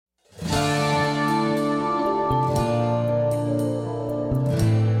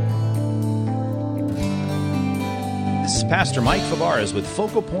Pastor Mike Fabarez with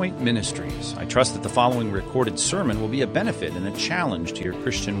Focal Point Ministries. I trust that the following recorded sermon will be a benefit and a challenge to your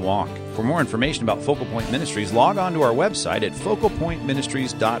Christian walk. For more information about Focal Point Ministries, log on to our website at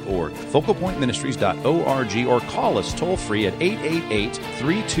focalpointministries.org, focalpointministries.org, or call us toll-free at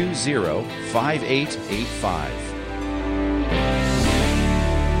 888-320-5885.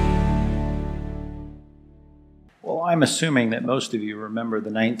 Well, I'm assuming that most of you remember the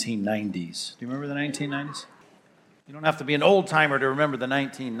 1990s. Do you remember the 1990s? You don't have to be an old-timer to remember the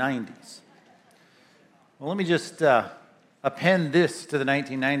 1990s. Well, let me just append this to the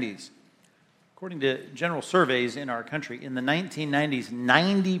 1990s. According to general surveys in our country, in the 1990s,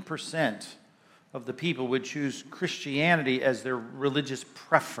 90% of the people would choose Christianity as their religious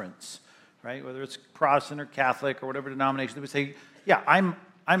preference, right? Whether it's Protestant or Catholic or whatever denomination, they would say, yeah, I'm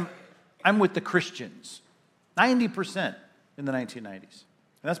with the Christians. 90% in the 1990s.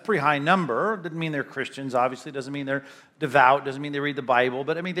 And that's a pretty high number. Doesn't mean they're Christians, obviously. Doesn't mean they're devout. Doesn't mean they read the Bible.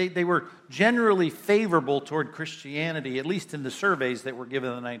 But, I mean, they were generally favorable toward Christianity, at least in the surveys that were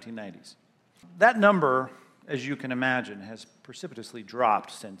given in the 1990s. That number, as you can imagine, has precipitously dropped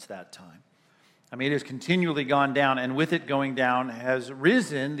since that time. I mean, it has continually gone down, and with it going down has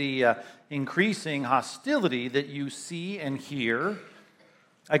risen the increasing hostility that you see and hear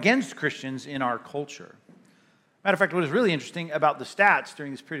against Christians in our culture. Matter of fact, what is really interesting about the stats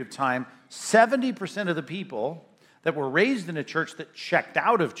during this period of time, 70% of the people that were raised in a church that checked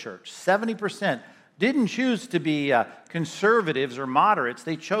out of church, 70%, didn't choose to be conservatives or moderates.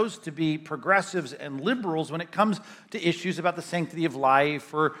 They chose to be progressives and liberals when it comes to issues about the sanctity of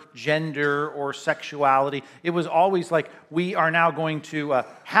life or gender or sexuality. It was always like, we are now going to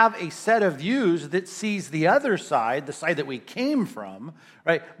have a set of views that sees the other side, the side that we came from,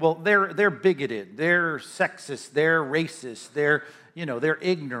 right? Well, they're bigoted, they're sexist, they're racist, they're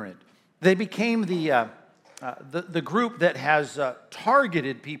ignorant. They became the group that has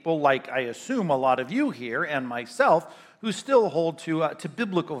targeted people like, I assume, a lot of you here and myself, who still hold to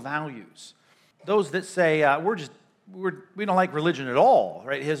biblical values. Those that say, we don't like religion at all,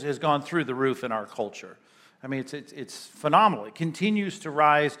 right, has gone through the roof in our culture. I mean, it's phenomenal. It continues to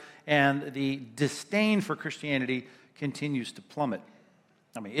rise, and the disdain for Christianity continues to plummet.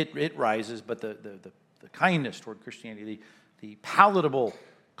 I mean, it rises, but the kindness toward Christianity, the palatable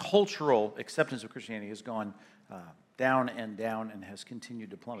cultural acceptance of Christianity has gone down and has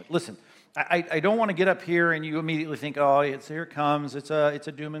continued to plummet. Listen, I don't want to get up here and you immediately think, oh, here it comes. It's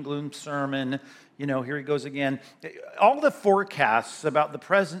a doom and gloom sermon. Here he goes again. All the forecasts about the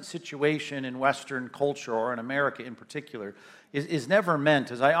present situation in Western culture, or in America in particular, is never meant,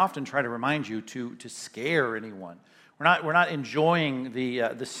 as I often try to remind you, to scare anyone. We're not enjoying the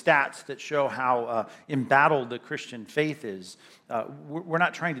stats that show how embattled the Christian faith is. We're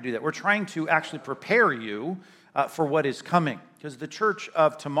not trying to do that. We're trying to actually prepare you for what is coming. Because the church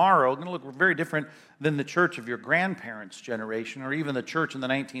of tomorrow is going to look very different than the church of your grandparents' generation, or even the church in the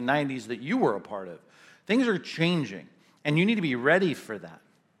 1990s that you were a part of. Things are changing, and you need to be ready for that.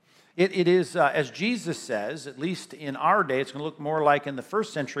 It is, as Jesus says, at least in our day, it's going to look more like in the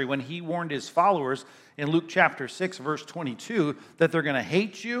first century when he warned his followers in Luke chapter 6, verse 22, that they're going to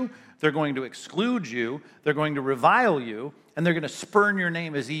hate you, they're going to exclude you, they're going to revile you, and they're going to spurn your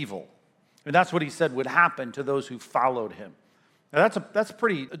name as evil. And that's what he said would happen to those who followed him. Now, that's a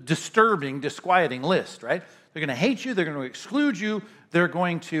pretty disturbing, disquieting list, right? They're going to hate you, they're going to exclude you, they're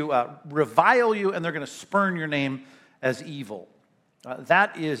going to revile you, and they're going to spurn your name as evil.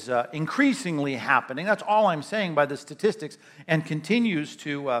 That is increasingly happening. That's all I'm saying by the statistics, and continues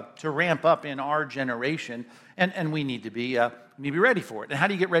to ramp up in our generation, and we need to be ready for it. And how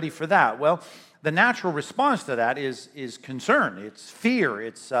do you get ready for that? Well, the natural response to that is concern. It's fear.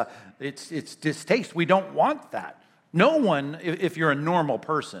 It's distaste. We don't want that. No one, if you're a normal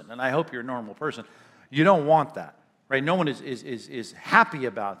person, and I hope you're a normal person, you don't want that, right? No one is happy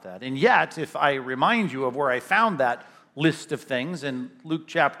about that. And yet, if I remind you of where I found that list of things in Luke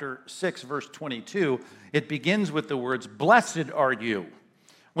chapter 6, verse 22, it begins with the words, "Blessed are you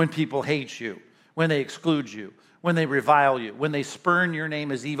when people hate you, when they exclude you, when they revile you, when they spurn your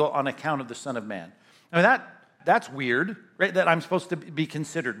name as evil on account of the Son of Man." I mean, that's weird, right? That I'm supposed to be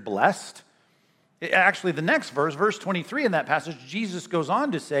considered blessed. Actually, the next verse, verse 23 in that passage, Jesus goes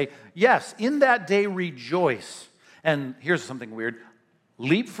on to say, yes, in that day rejoice. And here's something weird,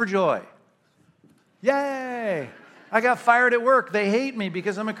 leap for joy. Yay! I got fired at work. They hate me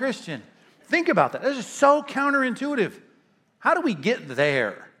because I'm a Christian. Think about that. This is so counterintuitive. How do we get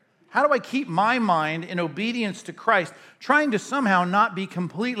there? How do I keep my mind in obedience to Christ, trying to somehow not be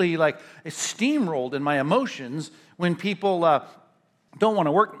completely like steamrolled in my emotions when people don't want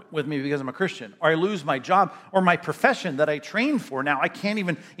to work with me because I'm a Christian, or I lose my job or my profession that I trained for. Now I can't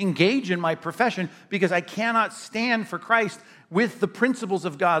even engage in my profession because I cannot stand for Christ with the principles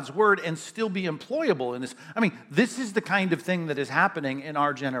of God's word and still be employable in this. I mean, this is the kind of thing that is happening in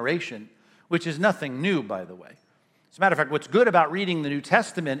our generation, which is nothing new, by the way. As a matter of fact, what's good about reading the New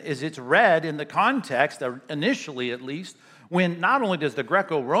Testament is it's read in the context, initially at least, when not only does the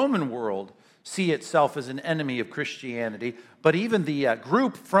Greco-Roman world see itself as an enemy of Christianity, but even the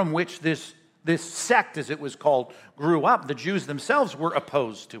group from which this sect, as it was called, grew up, the Jews themselves were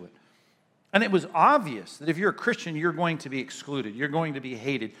opposed to it. And it was obvious that if you're a Christian, you're going to be excluded, you're going to be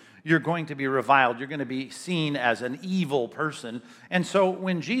hated, you're going to be reviled, you're going to be seen as an evil person. And so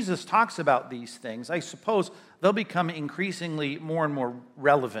when Jesus talks about these things, I suppose they'll become increasingly more and more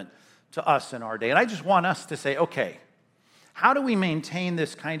relevant to us in our day. And I just want us to say, okay, how do we maintain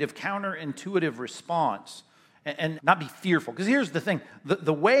this kind of counterintuitive response and not be fearful? Because here's the thing.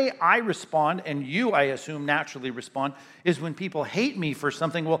 The way I respond, and you, I assume, naturally respond, is when people hate me for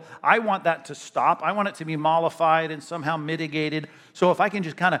something, well, I want that to stop. I want it to be mollified and somehow mitigated. So if I can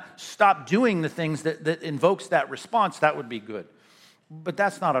just kind of stop doing the things that invokes that response, that would be good. But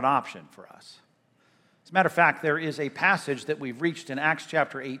that's not an option for us. As a matter of fact, there is a passage that we've reached in Acts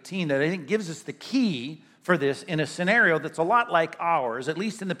chapter 18 that I think gives us the key for this in a scenario that's a lot like ours, at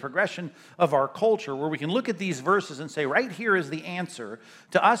least in the progression of our culture, where we can look at these verses and say, right here is the answer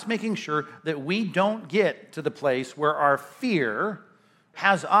to us making sure that we don't get to the place where our fear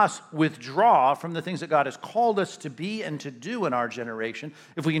has us withdraw from the things that God has called us to be and to do in our generation.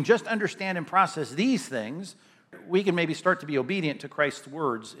 If we can just understand and process these things, we can maybe start to be obedient to Christ's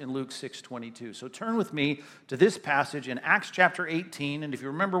words in Luke 6:22. So turn with me to this passage in Acts chapter 18. And if you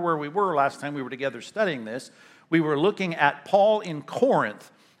remember where we were last time we were together studying this, we were looking at Paul in Corinth,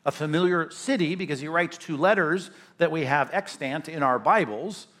 a familiar city because he writes 2 letters that we have extant in our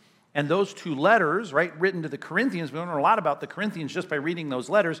Bibles. And those 2 letters, right, written to the Corinthians, we don't know a lot about the Corinthians just by reading those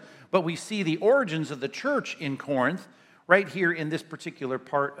letters, but we see the origins of the church in Corinth right here in this particular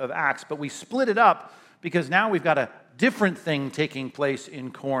part of Acts. But we split it up because now we've got a different thing taking place in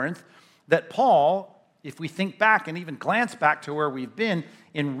Corinth that Paul, if we think back and even glance back to where we've been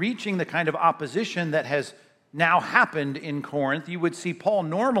in reaching the kind of opposition that has now happened in Corinth, you would see Paul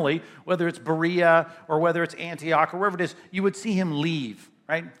normally, whether it's Berea or whether it's Antioch or wherever it is, you would see him leave,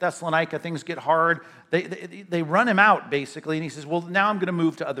 right? Thessalonica, things get hard. They run him out, basically, and he says, well, now I'm going to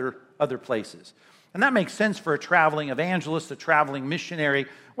move to other places. And that makes sense for a traveling evangelist, a traveling missionary.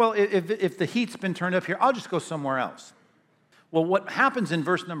 Well, if the heat's been turned up here, I'll just go somewhere else. Well, what happens in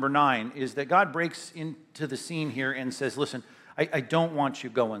verse number 9 is that God breaks into the scene here and says, listen, I don't want you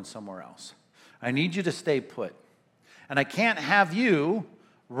going somewhere else. I need you to stay put. And I can't have you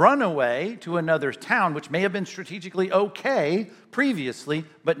run away to another town, which may have been strategically okay previously,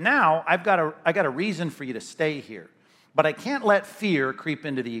 but now I got a reason for you to stay here. But I can't let fear creep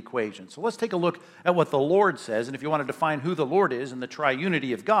into the equation. So let's take a look at what the Lord says. And if you want to define who the Lord is and the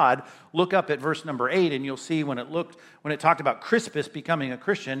triunity of God, look up at verse number 8, and you'll see when it talked about Crispus becoming a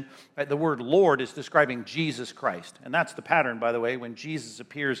Christian, the word Lord is describing Jesus Christ. And that's the pattern, by the way, when Jesus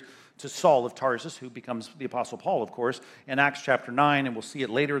appears to Saul of Tarsus, who becomes the Apostle Paul, of course, in Acts chapter 9, and we'll see it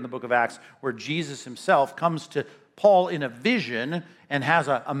later in the book of Acts, where Jesus himself comes to Paul in a vision and has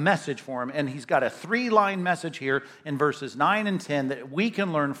a message for him. And he's got a 3-line message here in verses 9 and 10 that we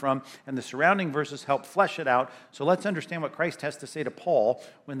can learn from, and the surrounding verses help flesh it out. So let's understand what Christ has to say to Paul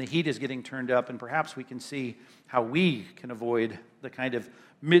when the heat is getting turned up, and perhaps we can see how we can avoid the kind of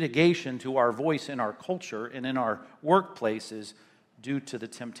mitigation to our voice in our culture and in our workplaces due to the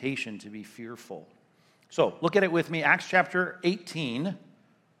temptation to be fearful. So look at it with me, Acts chapter 18,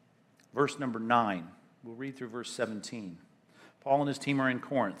 verse number 9. We'll read through verse 17. Paul and his team are in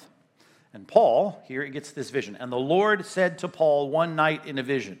Corinth. And Paul, here he gets this vision. And the Lord said to Paul one night in a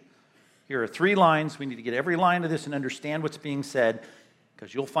vision. Here are 3 lines. We need to get every line of this and understand what's being said,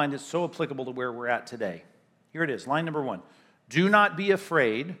 because you'll find it so applicable to where we're at today. Here it is, line number 1. Do not be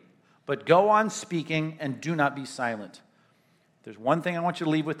afraid, but go on speaking and do not be silent. There's one thing I want you to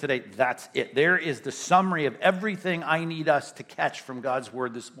leave with today. That's it. There is the summary of everything I need us to catch from God's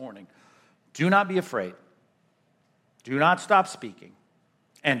word this morning. Do not be afraid. Do not stop speaking.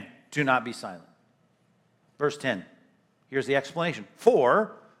 And do not be silent. Verse 10. Here's the explanation.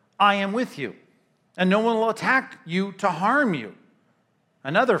 For I am with you, and no one will attack you to harm you.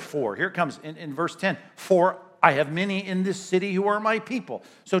 Another 4. Here it comes in verse 10. For I have many in this city who are my people.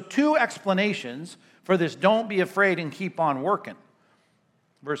 So 2 explanations for this don't be afraid and keep on working.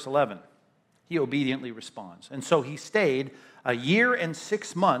 Verse 11. He obediently responds. And so he stayed a year and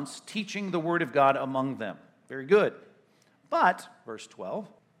 6 months teaching the word of God among them. Very good. But, verse 12,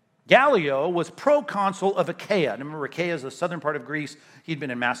 Gallio was proconsul of Achaia. And remember, Achaia is the southern part of Greece. He'd been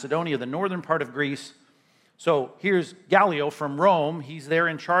in Macedonia, the northern part of Greece. So here's Gallio from Rome. He's there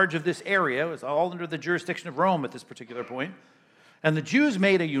in charge of this area. It's all under the jurisdiction of Rome at this particular point. And the Jews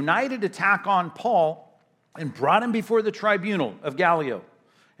made a united attack on Paul and brought him before the tribunal of Gallio.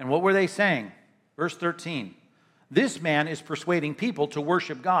 And what were they saying? Verse 13, this man is persuading people to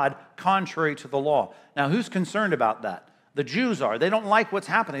worship God contrary to the law. Now, who's concerned about that? The Jews are. They don't like what's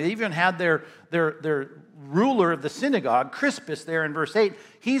happening. They even had their ruler of the synagogue, Crispus, there in verse 8.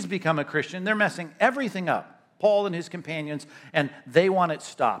 He's become a Christian. They're messing everything up, Paul and his companions, and they want it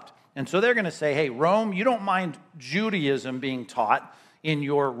stopped. And so they're going to say, hey, Rome, you don't mind Judaism being taught in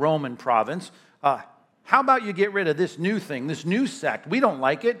your Roman province. How about you get rid of this new thing, this new sect? We don't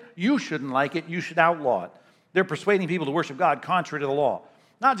like it. You shouldn't like it. You should outlaw it. They're persuading people to worship God contrary to the law.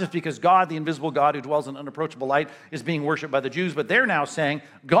 Not just because God, the invisible God who dwells in unapproachable light, is being worshipped by the Jews, but they're now saying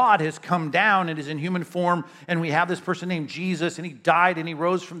God has come down and is in human form, and we have this person named Jesus, and he died and he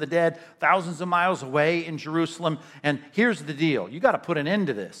rose from the dead thousands of miles away in Jerusalem. And here's the deal. You got to put an end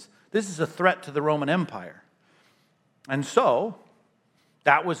to this. This is a threat to the Roman Empire. And so,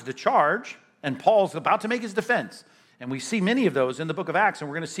 that was the charge, and Paul's about to make his defense. And we see many of those in the book of Acts, and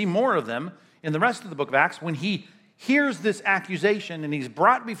we're going to see more of them in the rest of the book of Acts when he hears this accusation, and he's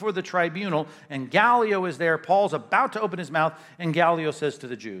brought before the tribunal, and Gallio is there. Paul's about to open his mouth, and Gallio says to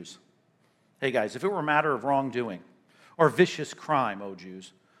the Jews, hey guys, if it were a matter of wrongdoing or vicious crime, O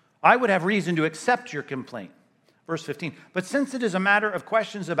Jews, I would have reason to accept your complaint. Verse 15, but since it is a matter of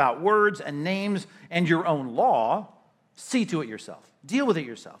questions about words and names and your own law, see to it yourself. Deal with it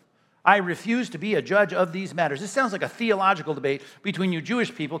yourself. I refuse to be a judge of these matters. This sounds like a theological debate between you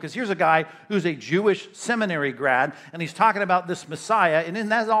Jewish people, because here's a guy who's a Jewish seminary grad, and he's talking about this Messiah, and then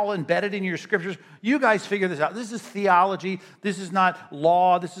that's all embedded in your scriptures. You guys figure this out. This is theology. This is not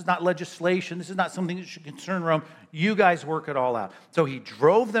law. This is not legislation. This is not something that should concern Rome. You guys work it all out. So he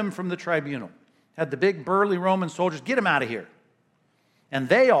drove them from the tribunal, had the big burly Roman soldiers, get him out of here. And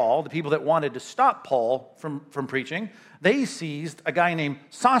they all, the people that wanted to stop Paul from preaching, they seized a guy named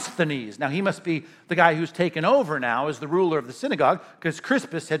Sosthenes. Now, he must be the guy who's taken over now as the ruler of the synagogue, because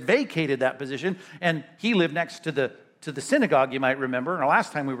Crispus had vacated that position, and he lived next to the synagogue, you might remember, and the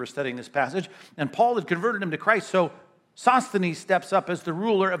last time we were studying this passage, and Paul had converted him to Christ. So Sosthenes steps up as the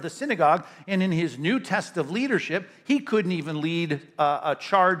ruler of the synagogue, and in his new test of leadership, he couldn't even lead a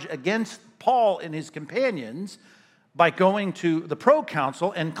charge against Paul and his companions by going to the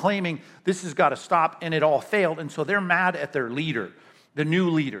proconsul and claiming this has got to stop, and it all failed. And so they're mad at their leader, the new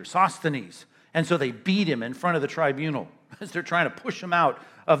leader, Sosthenes. And so they beat him in front of the tribunal as they're trying to push him out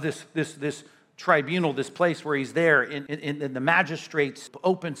of this tribunal, this place where he's there in the magistrate's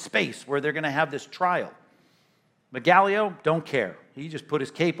open space where they're going to have this trial. But Gallio, don't care. He just put his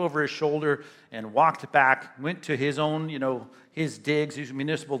cape over his shoulder and walked back, went to his own, his digs, his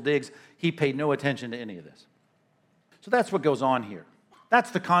municipal digs. He paid no attention to any of this. So that's what goes on here. That's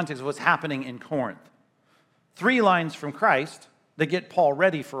the context of what's happening in Corinth. 3 lines from Christ, they get Paul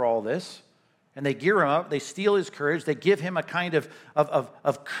ready for all this, and they gear him up, they steal his courage, they give him a kind of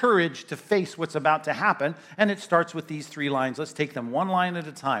courage to face what's about to happen, and it starts with these 3 lines. Let's take them one line at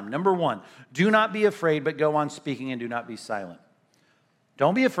a time. Number 1, do not be afraid, but go on speaking, and do not be silent.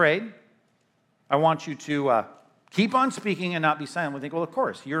 Don't be afraid. I want you to keep on speaking and not be silent. We think, well, of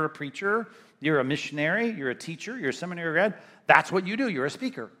course, you're a preacher, you're a missionary, you're a teacher, you're a seminary grad. That's what you do. You're a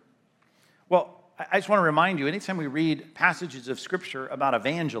speaker. Well, I just want to remind you, anytime we read passages of Scripture about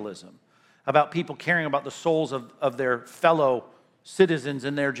evangelism, about people caring about the souls of their fellow citizens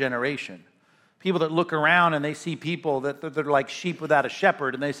in their generation, people that look around and they see people that they're like sheep without a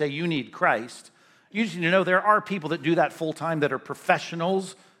shepherd, and they say, you need Christ. You just need to know there are people that do that full time that are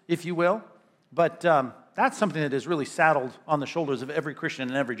professionals, if you will, but that's something that is really saddled on the shoulders of every Christian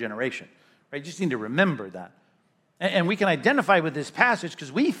in every generation. Right? You just need to remember that. And we can identify with this passage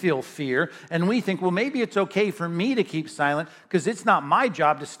because we feel fear, and we think, well, maybe it's okay for me to keep silent because it's not my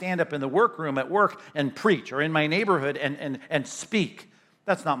job to stand up in the workroom at work and preach, or in my neighborhood and speak.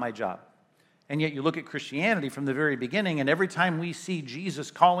 That's not my job. And yet you look at Christianity from the very beginning, and every time we see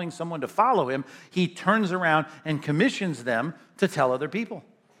Jesus calling someone to follow him, he turns around and commissions them to tell other people.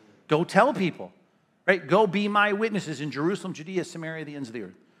 Go tell people. Right? Go be my witnesses in Jerusalem, Judea, Samaria, the ends of the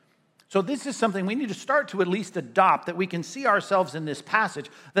earth. So this is something we need to start to at least adopt, that we can see ourselves in this passage,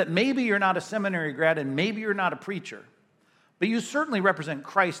 that maybe you're not a seminary grad and maybe you're not a preacher, but you certainly represent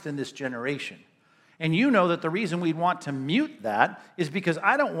Christ in this generation. And you know that the reason we'd want to mute that is because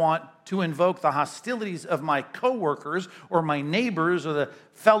I don't want to invoke the hostilities of my coworkers or my neighbors or the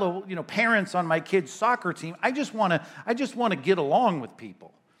fellow, parents on my kids' soccer team. I just want to get along with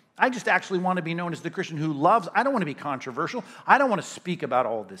people. I just actually want to be known as the Christian who loves. I don't want to be controversial. I don't want to speak about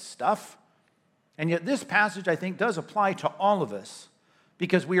all this stuff. And yet this passage, I think, does apply to all of us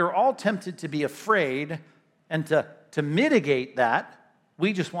because we are all tempted to be afraid, and to mitigate that,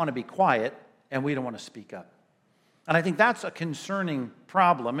 we just want to be quiet and we don't want to speak up. And I think that's a concerning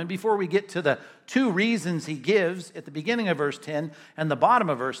problem. And before we get to the two reasons he gives at the beginning of verse 10 and the bottom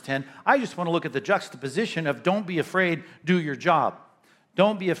of verse 10, I just want to look at the juxtaposition of don't be afraid, do your job.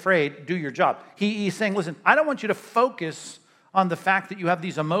 Don't be afraid, do your job. He's saying, listen, I don't want you to focus on the fact that you have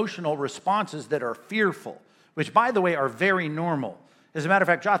these emotional responses that are fearful, which, by the way, are very normal. As a matter of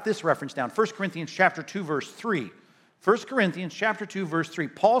fact, jot this reference down, 1 Corinthians chapter 2, verse 3. 1 Corinthians chapter 2, verse 3,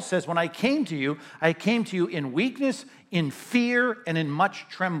 Paul says, when I came to you in weakness, in fear, and in much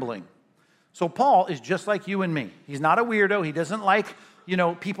trembling. So Paul is just like you and me. He's not a weirdo. He doesn't like,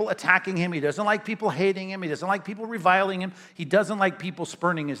 people attacking him. He doesn't like people hating him. He doesn't like people reviling him. He doesn't like people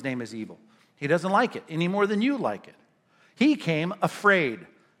spurning his name as evil. He doesn't like it any more than you like it. He came afraid,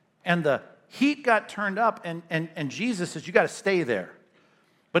 and the heat got turned up, and Jesus says, you got to stay there.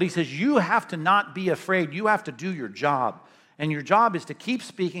 But he says, you have to not be afraid. You have to do your job. And your job is to keep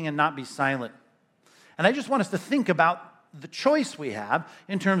speaking and not be silent. And I just want us to think about the choice we have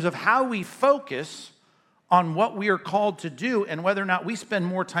in terms of how we focus on what we are called to do and whether or not we spend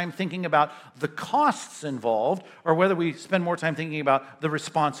more time thinking about the costs involved or whether we spend more time thinking about the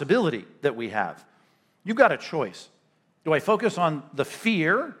responsibility that we have. You've got a choice. Do I focus on the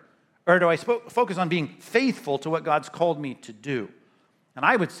fear or do I focus on being faithful to what God's called me to do? And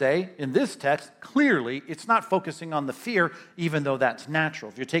I would say, in this text, clearly, it's not focusing on the fear, even though that's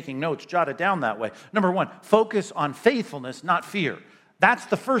natural. If you're taking notes, jot it down that way. Number one, focus on faithfulness, not fear. That's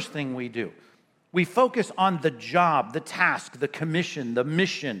the first thing we do. We focus on the job, the task, the commission, the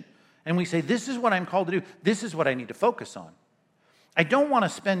mission. And we say, this is what I'm called to do. This is what I need to focus on. I don't want to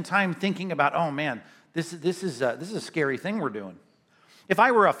spend time thinking about, oh man, this is a scary thing we're doing. If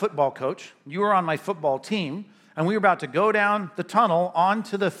I were a football coach, you were on my football team, and we were about to go down the tunnel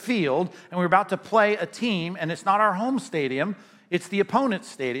onto the field, and we were about to play a team, and it's not our home stadium, it's the opponent's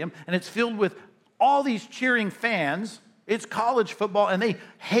stadium, and it's filled with all these cheering fans. It's college football, and they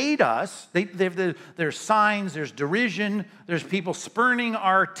hate us. There's signs, there's derision, there's people spurning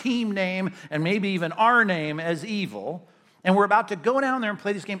our team name, and maybe even our name as evil, and we're about to go down there and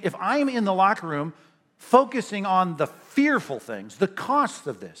play this game. If I'm in the locker room focusing on the fearful things, the costs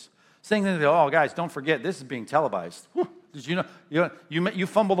of this, saying that, oh, guys, don't forget, this is being televised. Whew. Did you know, you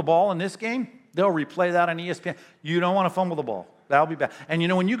fumble the ball in this game, they'll replay that on ESPN. You don't want to fumble the ball. That'll be bad. And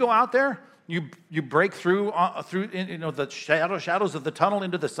when you go out there, you break through the shadows of the tunnel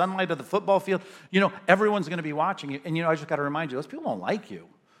into the sunlight of the football field, everyone's going to be watching you. And, I just got to remind you, those people don't like you.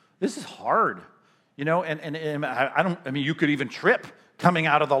 This is hard. And you could even trip coming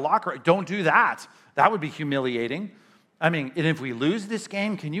out of the locker. Don't do that. That would be humiliating. And if we lose this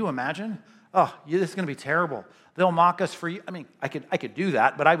game, can you imagine? Oh, this is going to be terrible. They'll mock us for you. I could do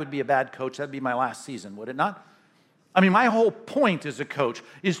that, but I would be a bad coach. That'd be my last season, would it not? My whole point as a coach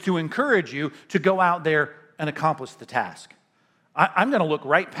is to encourage you to go out there and accomplish the task. I'm going to look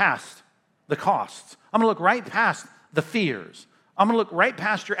right past the costs. I'm going to look right past the fears. I'm going to look right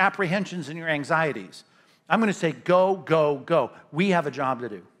past your apprehensions and your anxieties. I'm going to say, go, go, go. We have a job to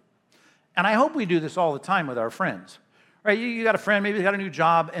do. And I hope we do this all the time with our friends. Right, you got a friend, maybe he's got a new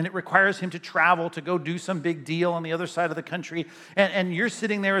job, and it requires him to travel to go do some big deal on the other side of the country, and you're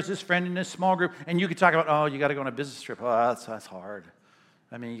sitting there as his friend in this small group, and you could talk about, oh, you got to go on a business trip. Oh, that's hard.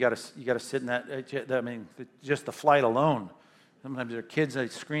 You got to sit in that. Just the flight alone. Sometimes there are kids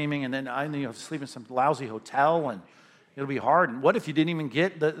screaming, and then you have to sleep in some lousy hotel, and it'll be hard. And what if you didn't even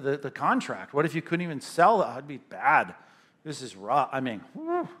get the contract? What if you couldn't even sell that? It'd be bad. This is rough.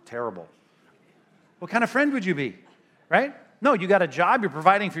 Terrible. What kind of friend would you be? Right? No, you got a job, you're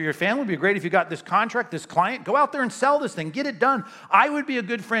providing for your family. It'd be great if you got this contract, this client. Go out there and sell this thing. Get it done. I would be a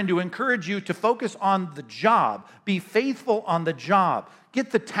good friend to encourage you to focus on the job. Be faithful on the job.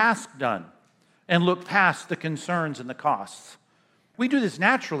 Get the task done and look past the concerns and the costs. We do this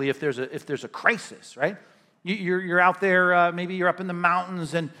naturally if there's a crisis, right? You're out there, maybe you're up in the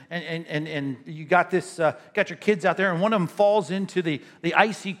mountains and you got your kids out there and one of them falls into the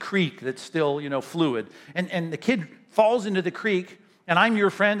icy creek that's still, fluid. And the kid falls into the creek, and I'm your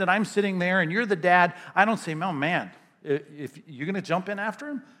friend, and I'm sitting there, and you're the dad. I don't say, oh, man, if you're going to jump in after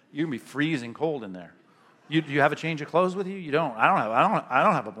him, you're going to be freezing cold in there. Do you have a change of clothes with you? You don't. I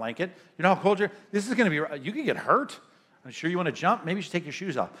don't have a blanket. You know how cold you're? This is going to be, you could get hurt. I'm sure you want to jump. Maybe you should take your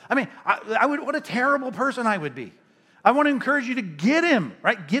shoes off. I mean, what a terrible person I would be. I want to encourage you to get him,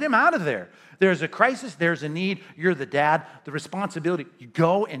 right? Get him out of there. There's a crisis. There's a need. You're the dad. The responsibility, you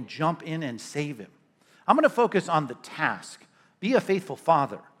go and jump in and save him. I'm going to focus on the task. Be a faithful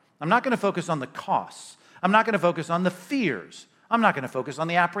father. I'm not going to focus on the costs. I'm not going to focus on the fears. I'm not going to focus on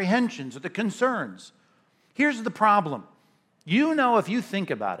the apprehensions or the concerns. Here's the problem. You know, if you think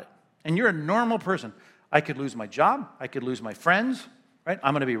about it, and you're a normal person, I could lose my job. I could lose my friends, right?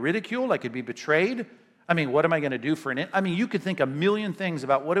 I'm going to be ridiculed. I could be betrayed. I mean, what am I going to do for an... I mean, you could think a million things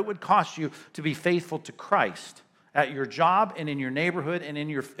about what it would cost you to be faithful to Christ at your job and in your neighborhood and in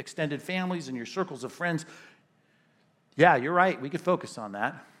your extended families and your circles of friends. Yeah, you're right. We could focus on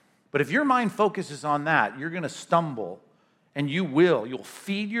that. But if your mind focuses on that, you're going to stumble, and you'll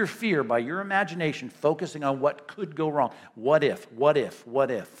feed your fear by your imagination, focusing on what could go wrong. What if?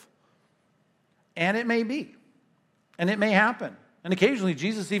 And it may be. And it may happen. And occasionally,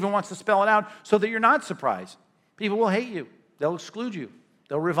 Jesus even wants to spell it out so that you're not surprised. People will hate you. They'll exclude you.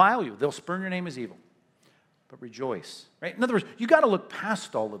 They'll revile you. They'll spurn your name as evil. But rejoice, right? In other words, you got to look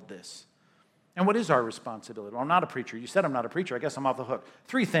past all of this. And what is our responsibility? Well, I'm not a preacher. You said I'm not a preacher. I guess I'm off the hook.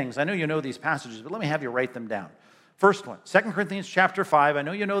 3 things. I know you know these passages, but let me have you write them down. First one, 2 Corinthians chapter 5. I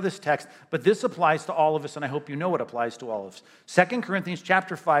know you know this text, but this applies to all of us, and I hope you know it applies to all of us. 2 Corinthians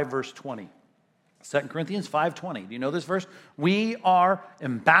chapter 5, verse 20. 2 Corinthians 5:20. Do you know this verse? We are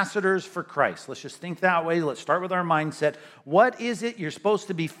ambassadors for Christ. Let's just think that way. Let's start with our mindset. What is it you're supposed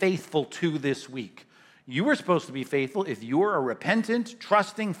to be faithful to this week? You are supposed to be faithful. If you are a repentant,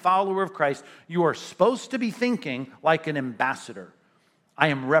 trusting follower of Christ, you are supposed to be thinking like an ambassador. I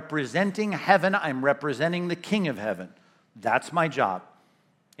am representing heaven. I'm representing the King of heaven. That's my job.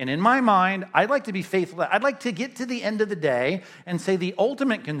 And in my mind, I'd like to be faithful. I'd like to get to the end of the day and say the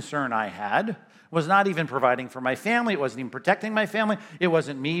ultimate concern I had was not even providing for my family. It wasn't even protecting my family. It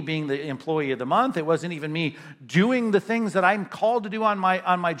wasn't me being the employee of the month. It wasn't even me doing the things that I'm called to do on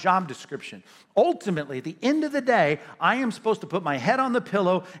my job description. Ultimately, at the end of the day, I am supposed to put my head on the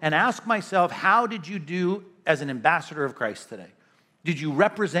pillow and ask myself, how did you do as an ambassador of Christ today? Did you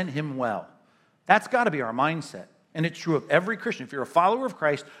represent him well? That's got to be our mindset. And it's true of every Christian. If you're a follower of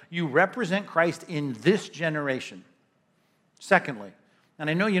Christ, you represent Christ in this generation. Secondly, and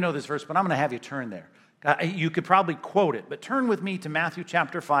I know you know this verse, but I'm going to have you turn there. You could probably quote it, but turn with me to Matthew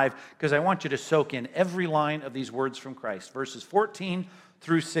chapter 5, because I want you to soak in every line of these words from Christ, verses 14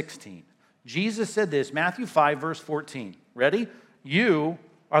 through 16. Jesus said this, Matthew 5, verse 14. Ready? You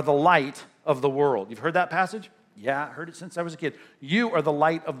are the light of the world. You've heard that passage? Yeah, I heard it since I was a kid. You are the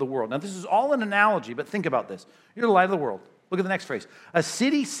light of the world. Now, this is all an analogy, but think about this. You're the light of the world. Look at the next phrase. A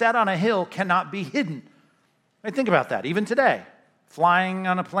city set on a hill cannot be hidden. Right, think about that, even today. Flying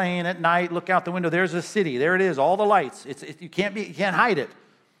on a plane at night, look out the window, there's a city. There it is, all the lights. You can't hide it,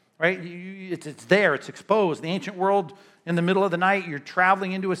 right? It's there, it's exposed. The ancient world, in the middle of the night, you're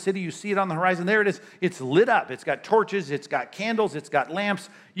traveling into a city, you see it on the horizon, there it is. It's lit up, it's got torches, it's got candles, it's got lamps.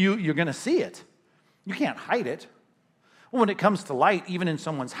 You're going to see it. You can't hide it. Well, when it comes to light, even in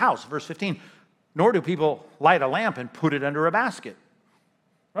someone's house, verse 15, nor do people light a lamp and put it under a basket.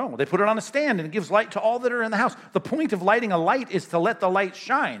 Oh, they put it on a stand and it gives light to all that are in the house. The point of lighting a light is to let the light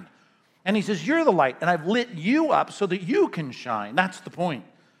shine. And he says, you're the light, and I've lit you up so that you can shine. That's the point.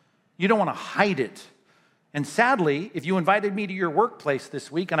 You don't want to hide it. And sadly, if you invited me to your workplace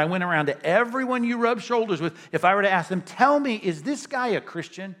this week and I went around to everyone you rub shoulders with, if I were to ask them, tell me, is this guy a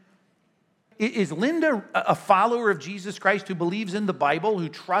Christian? Is Linda a follower of Jesus Christ who believes in the Bible, who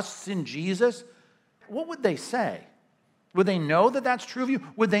trusts in Jesus? What would they say? Would they know that that's true of you?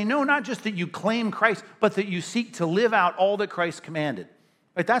 Would they know not just that you claim Christ, but that you seek to live out all that Christ commanded?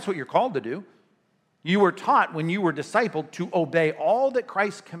 Right? That's what you're called to do. You were taught when you were discipled to obey all that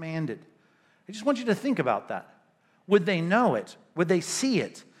Christ commanded. I just want you to think about that. Would they know it? Would they see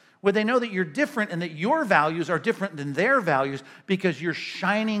it? Would they know that you're different and that your values are different than their values because you're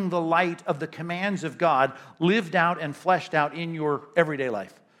shining the light of the commands of God lived out and fleshed out in your everyday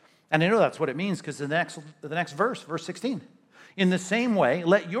life? And I know that's what it means because the next verse, verse 16. In the same way,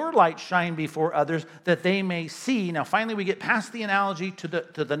 let your light shine before others that they may see. Now, finally, we get past the analogy to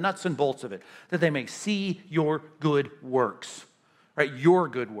the nuts and bolts of it. That they may see your good works. Right? Your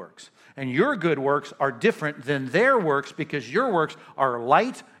good works. And your good works are different than their works because your works are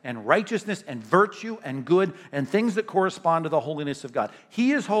light and righteousness and virtue and good and things that correspond to the holiness of God.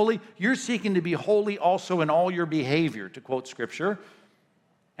 He is holy. You're seeking to be holy also in all your behavior, to quote Scripture.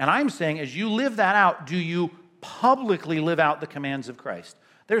 And I'm saying, as you live that out, do you publicly live out the commands of Christ?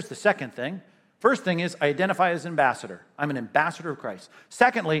 There's the second thing. First thing is, I identify as ambassador. I'm an ambassador of Christ.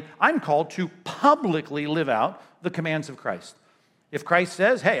 Secondly, I'm called to publicly live out the commands of Christ. If Christ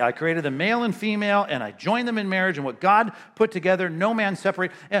says, hey, I created them male and female, and I joined them in marriage, and what God put together, no man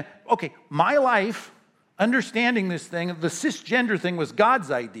separate. Okay, my life, understanding this thing, the cisgender thing was God's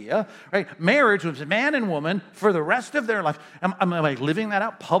idea, right? Marriage was man and woman for the rest of their life. Am I living that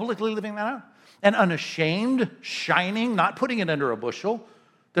out, publicly living that out? And unashamed, shining, not putting it under a bushel,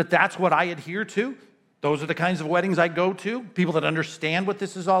 that's what I adhere to. Those are the kinds of weddings I go to, people that understand what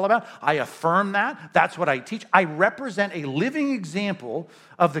this is all about. I affirm that. That's what I teach. I represent a living example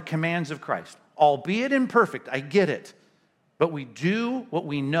of the commands of Christ, albeit imperfect. I get it. But we do what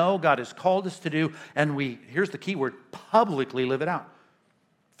we know God has called us to do, and here's the key word, publicly live it out.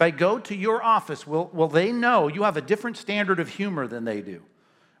 If I go to your office, will they know you have a different standard of humor than they do?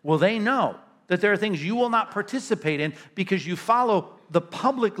 Will they know that there are things you will not participate in because you follow the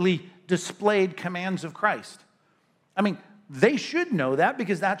publicly displayed commands of Christ? I mean, they should know that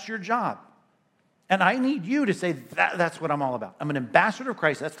because that's your job. And I need you to say, that's what I'm all about. I'm an ambassador of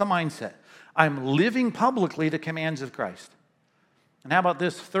Christ. That's the mindset. I'm living publicly the commands of Christ. And how about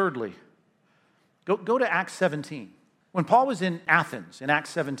this? Thirdly, go to Acts 17. When Paul was in Athens, in Acts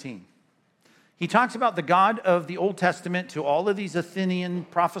 17, he talks about the God of the Old Testament to all of these Athenian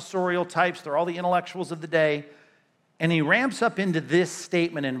professorial types. They're all the intellectuals of the day. And he ramps up into this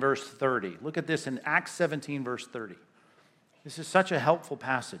statement in verse 30. Look at this in Acts 17, verse 30. This is such a helpful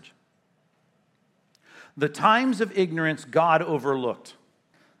passage. The times of ignorance God overlooked.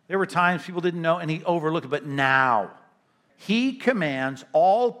 There were times people didn't know and he overlooked it, but now he commands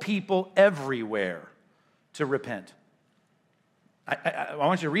all people everywhere to repent. I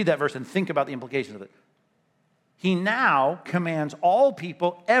want you to read that verse and think about the implications of it. He now commands all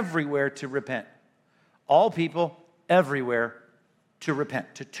people everywhere to repent. All people everywhere to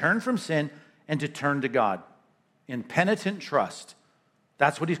repent, to turn from sin and to turn to God in penitent trust.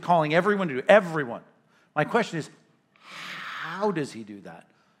 That's what he's calling everyone to do, everyone. My question is, how does he do that?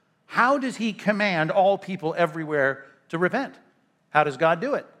 How does he command all people everywhere to repent? How does God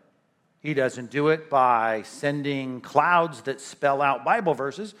do it? He doesn't do it by sending clouds that spell out Bible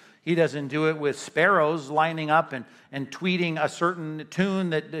verses. He doesn't do it with sparrows lining up and tweeting a certain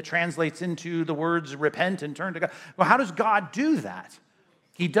tune that translates into the words repent and turn to God. Well, how does God do that?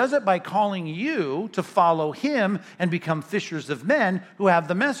 He does it by calling you to follow him and become fishers of men who have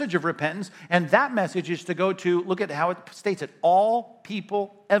the message of repentance. And that message is to go to, look at how it states it, all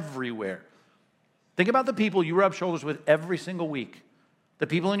people everywhere. Think about the people you rub shoulders with every single week. The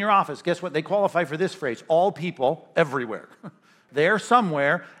people in your office, guess what? They qualify for this phrase, all people everywhere. They're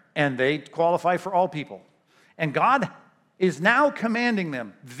somewhere, and they qualify for all people. And God is now commanding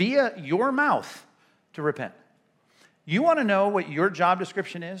them via your mouth to repent. You want to know what your job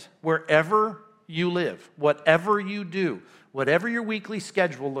description is? Wherever you live, whatever you do, whatever your weekly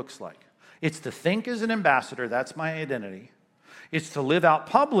schedule looks like. It's to think as an ambassador, that's my identity. It's to live out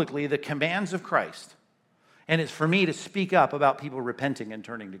publicly the commands of Christ. And it's for me to speak up about people repenting and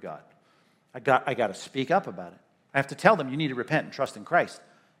turning to God. I got to speak up about it. I have to tell them you need to repent and trust in Christ.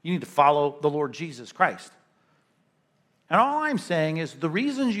 You need to follow the Lord Jesus Christ. And all I'm saying is the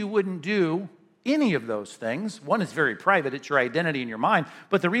reasons you wouldn't do any of those things, one is very private, it's your identity in your mind,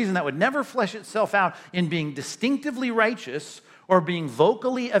 but the reason that would never flesh itself out in being distinctively righteous or being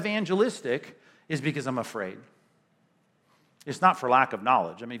vocally evangelistic is because I'm afraid. It's not for lack of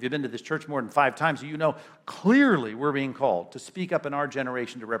knowledge. I mean, if you've been to this church more than 5 times, you know clearly we're being called to speak up in our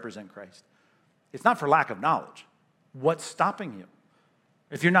generation to represent Christ. It's not for lack of knowledge. What's stopping you?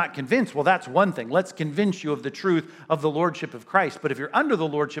 If you're not convinced, well, that's one thing. Let's convince you of the truth of the lordship of Christ. But if you're under the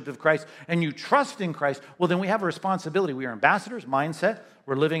lordship of Christ and you trust in Christ, well, then we have a responsibility. We are ambassadors, mindset.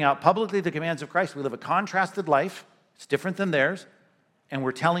 We're living out publicly the commands of Christ. We live a contrasted life. It's different than theirs. And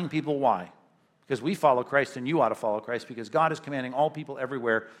we're telling people why. Because we follow Christ and you ought to follow Christ because God is commanding all people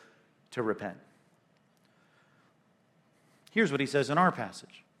everywhere to repent. Here's what he says in our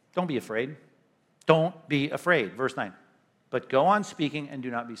passage. Don't be afraid. Don't be afraid. Verse 9. But go on speaking and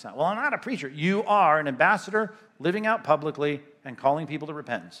do not be silent. Well, I'm not a preacher. You are an ambassador living out publicly and calling people to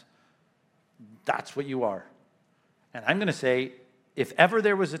repentance. That's what you are. And I'm going to say, if ever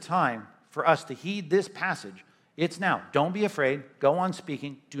there was a time for us to heed this passage, it's now. Don't be afraid. Go on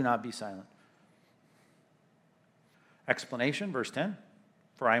speaking. Do not be silent. Explanation, verse 10.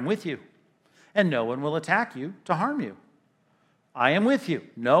 For I am with you, and no one will attack you to harm you. I am with you.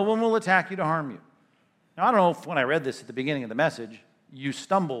 No one will attack you to harm you. Now, I don't know if when I read this at the beginning of the message, you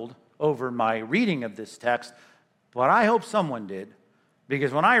stumbled over my reading of this text, but I hope someone did.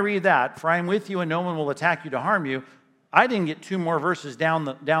 Because when I read that, for I am with you and no one will attack you to harm you, I didn't get two more verses down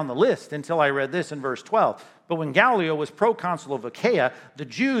the list until I read this in verse 12. But when Gallio was proconsul of Achaia, the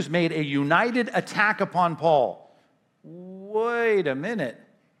Jews made a united attack upon Paul. Wait a minute.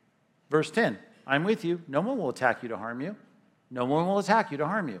 Verse 10, I'm with you. No one will attack you to harm you. No one will attack you to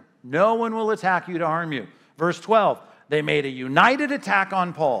harm you. No one will attack you to harm you. Verse 12, they made a united attack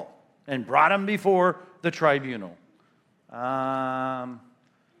on Paul and brought him before the tribunal.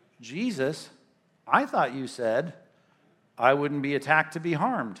 Jesus, I thought you said I wouldn't be attacked to be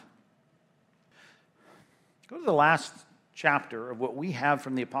harmed. Go to the last chapter of what we have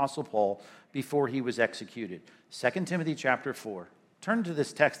from the Apostle Paul before he was executed. 2 Timothy chapter 4. Turn to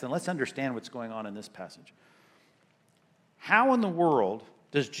this text and let's understand what's going on in this passage. How in the world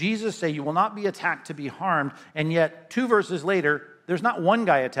does Jesus say you will not be attacked to be harmed, and yet 2 verses later, there's not one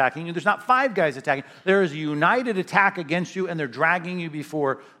guy attacking you, there's not 5 guys attacking you. There is a united attack against you, and they're dragging you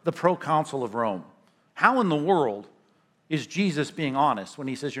before the proconsul of Rome. How in the world is Jesus being honest when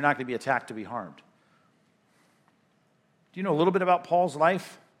he says you're not going to be attacked to be harmed? Do you know a little bit about Paul's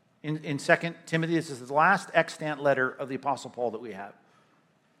life in 2 Timothy? This is the last extant letter of the Apostle Paul that we have.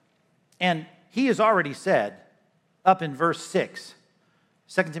 And he has already said, up in verse 6,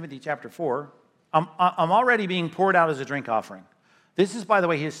 2 Timothy chapter 4, I'm already being poured out as a drink offering. This is, by the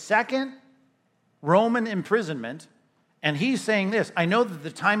way, his second Roman imprisonment, and he's saying this, I know that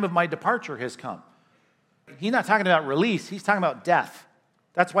the time of my departure has come. He's not talking about release, he's talking about death.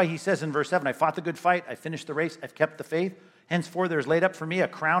 That's why he says in verse 7, I fought the good fight, I finished the race, I've kept the faith. Henceforth there is laid up for me a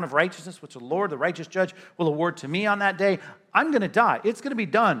crown of righteousness, which the Lord, the righteous judge, will award to me on that day. I'm going to die. It's going to be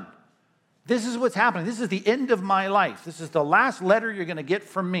done. This is what's happening. This is the end of my life. This is the last letter you're going to get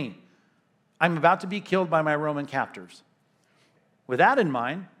from me. I'm about to be killed by my Roman captors. With that in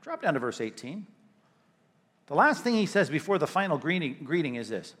mind, drop down to verse 18. The last thing he says before the final greeting is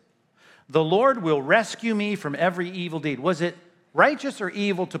this. The Lord will rescue me from every evil deed. Was it righteous or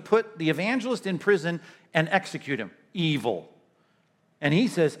evil to put the evangelist in prison and execute him? Evil. And he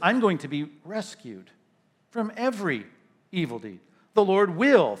says, I'm going to be rescued from every evil deed. The Lord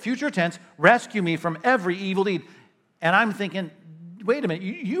will, future tense, rescue me from every evil deed. And I'm thinking, wait a minute,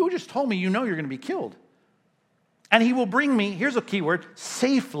 you just told me you know you're going to be killed. And he will bring me, here's a key word,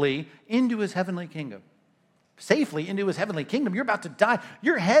 safely into his heavenly kingdom. Safely into his heavenly kingdom. You're about to die.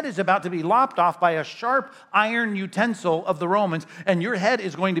 Your head is about to be lopped off by a sharp iron utensil of the Romans, and your head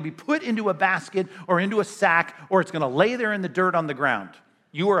is going to be put into a basket or into a sack, or it's going to lay there in the dirt on the ground.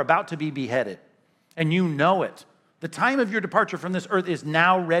 You are about to be beheaded, and you know it. The time of your departure from this earth is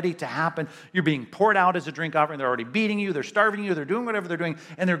now ready to happen. You're being poured out as a drink offering. They're already beating you. They're starving you. They're doing whatever they're doing,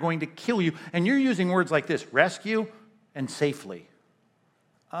 and they're going to kill you. And you're using words like this, rescue and safely.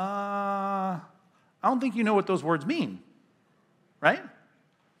 I don't think you know what those words mean, right?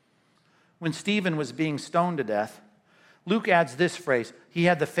 When Stephen was being stoned to death, Luke adds this phrase, he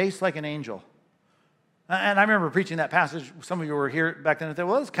had the face like an angel. And I remember preaching that passage. Some of you were here back then and said,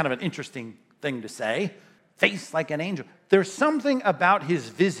 well, that's kind of an interesting thing to say. Face like an angel. There's something about his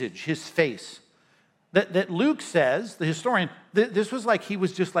visage, his face, that Luke says, the historian, this was like he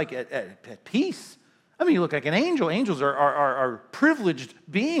was just like at peace. I mean, you look like an angel. Angels are privileged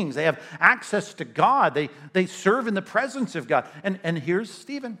beings. They have access to God. They serve in the presence of God. And here's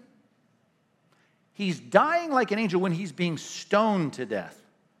Stephen. He's dying like an angel when he's being stoned to death.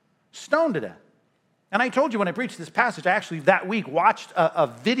 Stoned to death. And I told you when I preached this passage, I actually that week watched a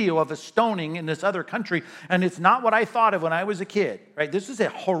video of a stoning in this other country, and it's not what I thought of when I was a kid, right? This is a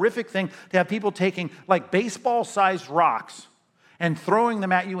horrific thing to have people taking like baseball-sized rocks and throwing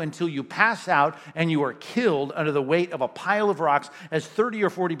them at you until you pass out and you are killed under the weight of a pile of rocks as 30 or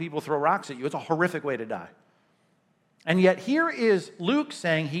 40 people throw rocks at you. It's a horrific way to die. And yet here is Luke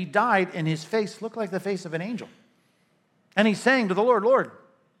saying he died and his face looked like the face of an angel. And he's saying to the Lord, Lord,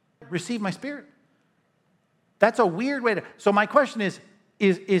 receive my spirit. That's a weird way to... So my question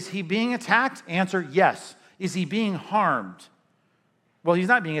is he being attacked? Answer, yes. Is he being harmed? Well, he's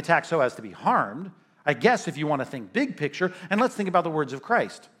not being attacked so as to be harmed. I guess if you want to think big picture, and let's think about the words of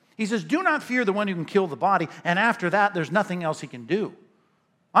Christ. He says, do not fear the one who can kill the body, and after that, there's nothing else he can do.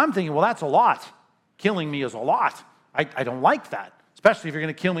 I'm thinking, well, that's a lot. Killing me is a lot. I don't like that, especially if you're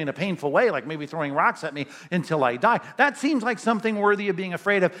going to kill me in a painful way, like maybe throwing rocks at me until I die. That seems like something worthy of being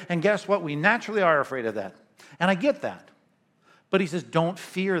afraid of, and guess what? We naturally are afraid of that. And I get that. But he says, don't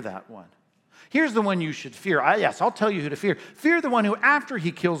fear that one. Here's the one you should fear. Yes, I'll tell you who to fear. Fear the one who, after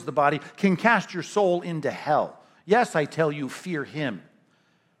he kills the body, can cast your soul into hell. Yes, I tell you, fear him.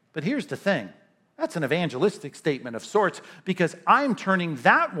 But here's the thing. That's an evangelistic statement of sorts because I'm turning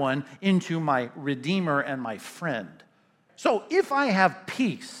that one into my Redeemer and my friend. So if I have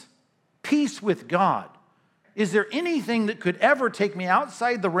peace with God, is there anything that could ever take me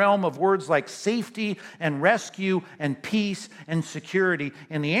outside the realm of words like safety and rescue and peace and security?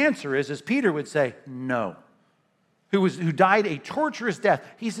 And the answer is, as Peter would say, no. Who died a torturous death.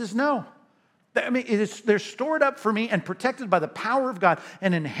 He says, no. I mean, they're stored up for me and protected by the power of God,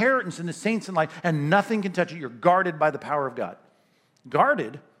 an inheritance in the saints in light, and nothing can touch it. You're guarded by the power of God.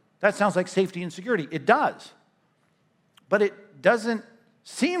 Guarded, that sounds like safety and security. It does. But it doesn't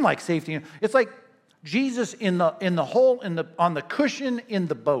seem like safety. It's like Jesus on the cushion in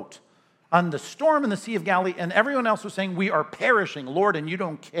the boat, on the storm in the Sea of Galilee, and everyone else was saying, we are perishing, Lord, and you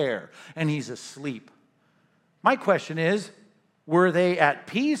don't care. And he's asleep. My question is, were they at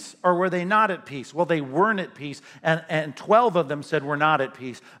peace or were they not at peace? Well, they weren't at peace, and 12 of them said we're not at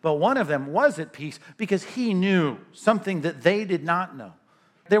peace. But one of them was at peace because he knew something that they did not know.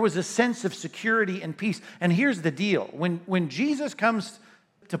 There was a sense of security and peace. And here's the deal. When Jesus comes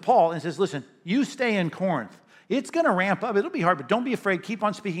to Paul and says, listen, you stay in Corinth. It's going to ramp up. It'll be hard, but don't be afraid. Keep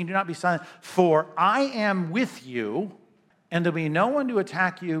on speaking. Do not be silent. For I am with you, and there'll be no one to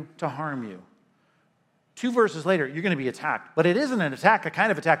attack you, to harm you. 2 verses later, you're going to be attacked. But it isn't an attack, a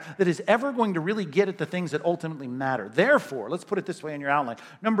kind of attack that is ever going to really get at the things that ultimately matter. Therefore, let's put it this way in your outline.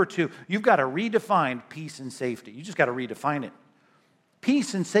 Number 2, you've got to redefine peace and safety. You just got to redefine it.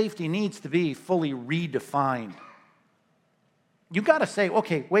 Peace and safety needs to be fully redefined. You've got to say,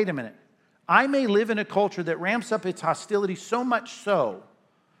 okay, wait a minute. I may live in a culture that ramps up its hostility so much so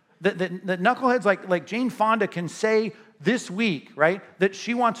that knuckleheads like Jane Fonda can say this week, right, that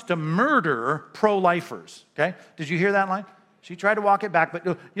she wants to murder pro-lifers, okay? Did you hear that line? She tried to walk it back,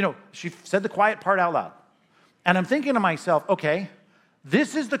 but, she said the quiet part out loud. And I'm thinking to myself, okay,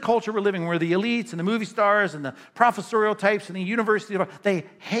 this is the culture we're living, where the elites and the movie stars and the professorial types and the university, they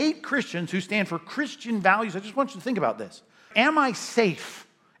hate Christians who stand for Christian values. I just want you to think about this. Am I safe?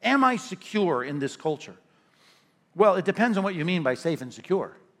 Am I secure in this culture? Well, it depends on what you mean by safe and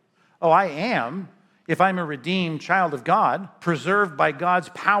secure. Oh, I am if I'm a redeemed child of God, preserved by God's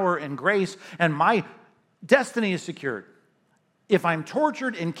power and grace, and my destiny is secured. If I'm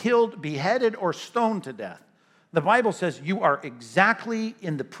tortured and killed, beheaded, or stoned to death, the Bible says you are exactly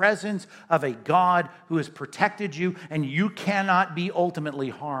in the presence of a God who has protected you, and you cannot be ultimately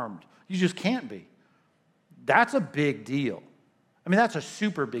harmed. You just can't be. That's a big deal. I mean, that's a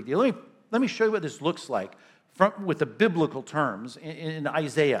super big deal. Let me show you what this looks like with the biblical terms in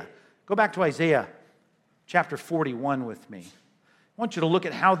Isaiah. Go back to Isaiah chapter 41 with me. I want you to look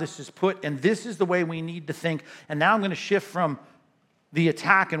at how this is put, and this is the way we need to think. And now I'm going to shift from the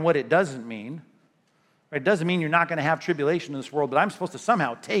attack and what it doesn't mean. It doesn't mean you're not going to have tribulation in this world, but I'm supposed to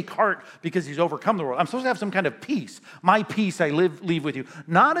somehow take heart because he's overcome the world. I'm supposed to have some kind of peace. My peace I leave with you.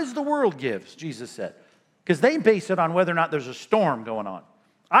 Not as the world gives, Jesus said, because they base it on whether or not there's a storm going on.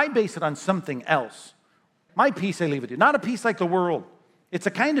 I base it on something else. My peace I leave with you. Not a peace like the world. It's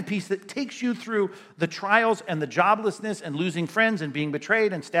a kind of peace that takes you through the trials and the joblessness and losing friends and being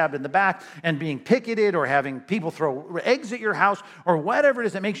betrayed and stabbed in the back and being picketed or having people throw eggs at your house or whatever it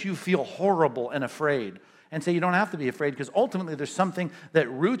is that makes you feel horrible and afraid. And say you don't have to be afraid because ultimately there's something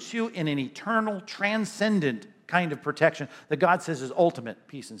that roots you in an eternal, transcendent kind of protection that God says is ultimate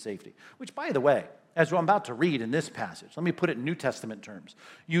peace and safety. Which, by the way, as I'm about to read in this passage, let me put it in New Testament terms.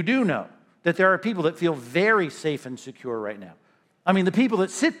 You do know that there are people that feel very safe and secure right now. I mean, the people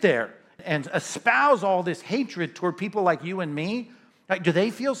that sit there and espouse all this hatred toward people like you and me, do they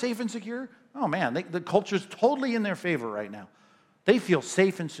feel safe and secure? Oh, man, the culture's totally in their favor right now. They feel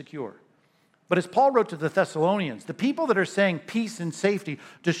safe and secure. But as Paul wrote to the Thessalonians, the people that are saying peace and safety,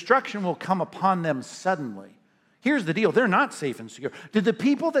 destruction will come upon them suddenly. Here's the deal. They're not safe and secure. Did the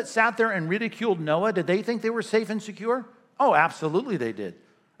people that sat there and ridiculed Noah, did they think they were safe and secure? Oh, absolutely they did.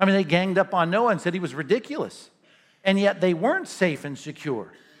 I mean, they ganged up on Noah and said he was ridiculous. And yet they weren't safe and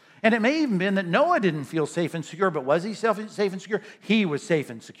secure. And it may even been that Noah didn't feel safe and secure, but was he safe and secure? He was safe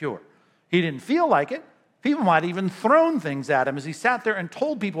and secure. He didn't feel like it. People might have even thrown things at him as he sat there and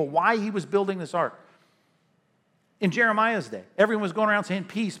told people why he was building this ark. In Jeremiah's day, everyone was going around saying,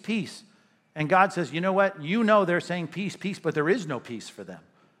 peace, peace. And God says, you know what? You know they're saying peace, peace, but there is no peace for them.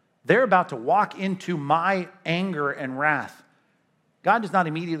 They're about to walk into my anger and wrath. God does not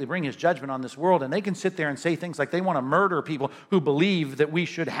immediately bring his judgment on this world, and they can sit there and say things like they want to murder people who believe that we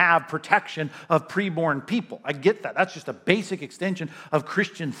should have protection of preborn people. I get that. That's just a basic extension of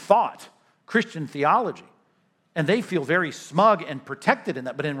Christian thought, Christian theology. And they feel very smug and protected in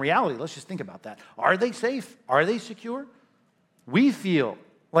that. But in reality, let's just think about that. Are they safe? Are they secure? We feel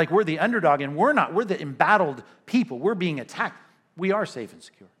like we're the underdog, and we're not. We're the embattled people. We're being attacked. We are safe and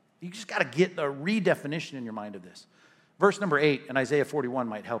secure. You just got to get a redefinition in your mind of this. Verse number 8 in Isaiah 41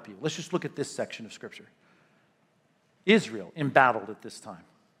 might help you. Let's just look at this section of Scripture. Israel embattled at this time.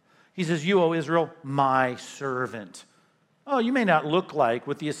 He says, you, O Israel, my servant. Oh, you may not look like,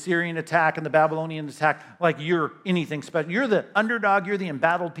 with the Assyrian attack and the Babylonian attack, like you're anything special. You're the underdog, you're the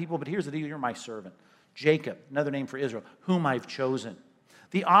embattled people, but here's the deal, you're my servant. Jacob, another name for Israel, whom I've chosen.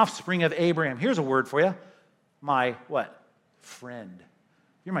 The offspring of Abraham. Here's a word for you. My what? Friend.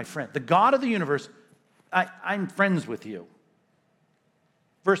 You're my friend. The God of the universe, I'm friends with you.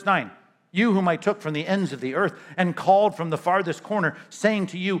 Verse 9. You whom I took from the ends of the earth and called from the farthest corner, saying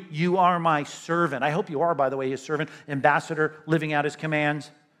to you, you are my servant. I hope you are, by the way, his servant, ambassador, living out his commands,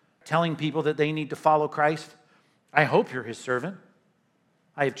 telling people that they need to follow Christ. I hope you're his servant.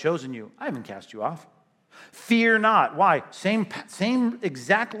 I have chosen you. I haven't cast you off. Fear not. Why? Same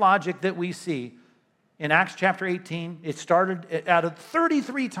exact logic that we see in Acts chapter 18. It started out of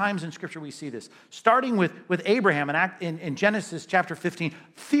 33 times in Scripture we see this. Starting with Abraham in Genesis chapter 15.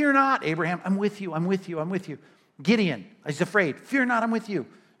 Fear not, Abraham. I'm with you. I'm with you. I'm with you. Gideon, he's afraid. Fear not, I'm with you.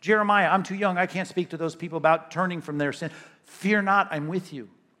 Jeremiah, I'm too young. I can't speak to those people about turning from their sin. Fear not, I'm with you.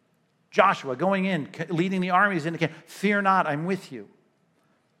 Joshua going in, leading the armies into camp. Fear not, I'm with you.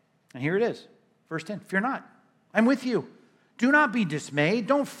 And here it is. Verse 10, fear not, I'm with you. Do not be dismayed.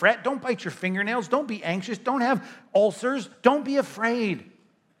 Don't fret. Don't bite your fingernails. Don't be anxious. Don't have ulcers. Don't be afraid.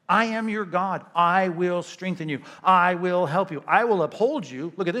 I am your God. I will strengthen you. I will help you. I will uphold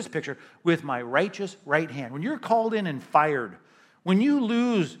you, look at this picture, with my righteous right hand. When you're called in and fired, when you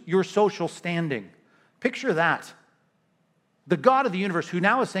lose your social standing, picture that. The God of the universe who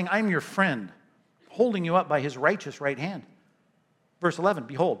now is saying, I'm your friend, holding you up by his righteous right hand. Verse 11,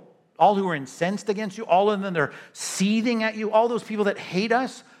 behold, all who are incensed against you, all of them that are seething at you, all those people that hate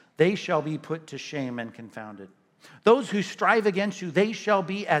us, they shall be put to shame and confounded. Those who strive against you, they shall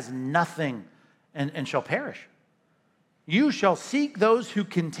be as nothing and shall perish. You shall seek those who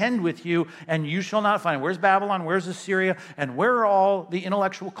contend with you, and you shall not find. Where's Babylon? Where's Assyria? And where are all the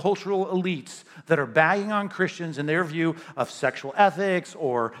intellectual, cultural elites that are bagging on Christians in their view of sexual ethics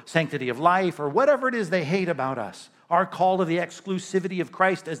or sanctity of life or whatever it is they hate about us? Our call to the exclusivity of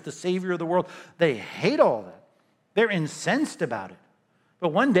Christ as the Savior of the world. They hate all that. They're incensed about it. But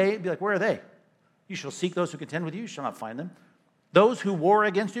one day, it'd be like, where are they? You shall seek those who contend with you. You shall not find them. Those who war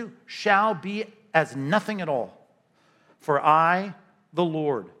against you shall be as nothing at all. For I, the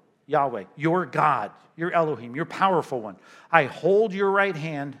Lord, Yahweh, your God, your Elohim, your powerful one, I hold your right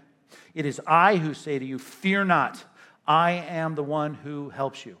hand. It is I who say to you, fear not. I am the one who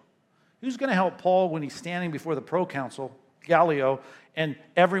helps you. Who's going to help Paul when he's standing before the proconsul, Gallio, and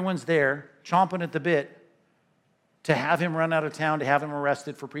everyone's there chomping at the bit to have him run out of town, to have him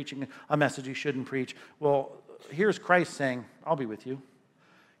arrested for preaching a message he shouldn't preach? Well, here's Christ saying, I'll be with you.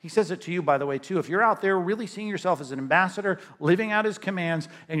 He says it to you, by the way, too. If you're out there really seeing yourself as an ambassador, living out his commands,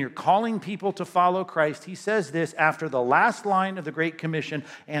 and you're calling people to follow Christ, he says this after the last line of the Great Commission,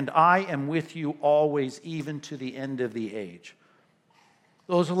 and I am with you always, even to the end of the age.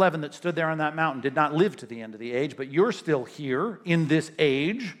 Those 11 that stood there on that mountain did not live to the end of the age, but you're still here in this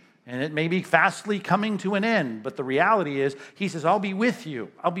age, and it may be fastly coming to an end. But the reality is, he says, I'll be with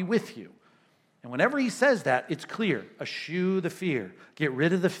you. I'll be with you. And whenever he says that, it's clear. Eschew the fear. Get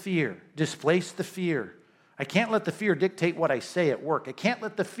rid of the fear. Displace the fear. I can't let the fear dictate what I say at work. I can't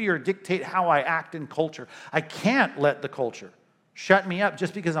let the fear dictate how I act in culture. I can't let the culture shut me up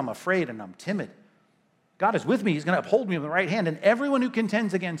just because I'm afraid and I'm timid. God is with me. He's going to uphold me with the right hand, and everyone who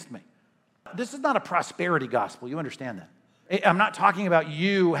contends against me. This is not a prosperity gospel. You understand that? I'm not talking about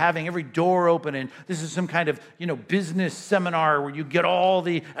you having every door open and this is some kind of, business seminar where you get all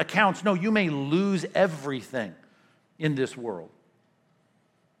the accounts. No, you may lose everything in this world,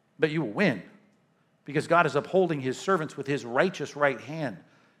 but you will win because God is upholding his servants with his righteous right hand.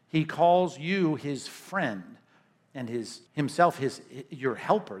 He calls you his friend and himself your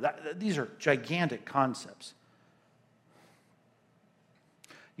helper. These are gigantic concepts.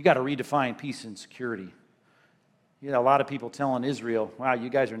 You got to redefine peace and security. A lot of people telling Israel, wow, you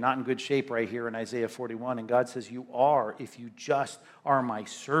guys are not in good shape right here in Isaiah 41. And God says, you are if you just are my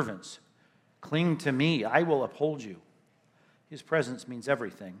servants. Cling to me. I will uphold you. His presence means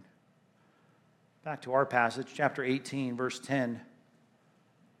everything. Back to our passage, chapter 18, verse 10.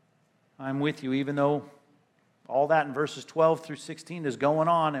 I'm with you, even though all that in verses 12 through 16 is going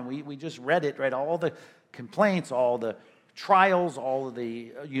on, and we just read it, right? All the complaints, all the trials, all of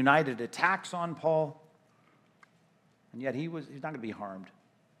the united attacks on Paul. And yet he's not going to be harmed.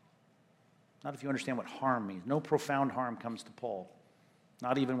 Not if you understand what harm means. No profound harm comes to Paul.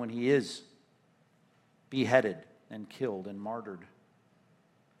 Not even when he is beheaded and killed and martyred.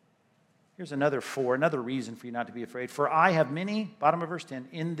 Here's another reason for you not to be afraid. For I have many, bottom of verse 10,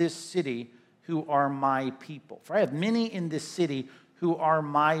 in this city who are my people. For I have many in this city who are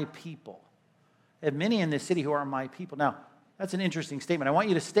my people. I have many in this city who are my people. Now, that's an interesting statement. I want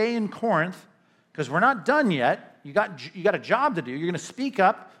you to stay in Corinth because we're not done yet. You got a job to do. You're going to speak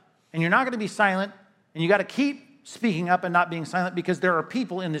up, and you're not going to be silent, and you got to keep speaking up and not being silent because there are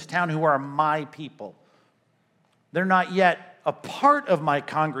people in this town who are my people. They're not yet a part of my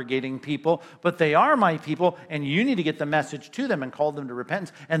congregating people, but they are my people, and you need to get the message to them and call them to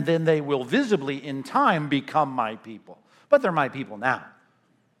repentance, and then they will visibly in time become my people. But they're my people now.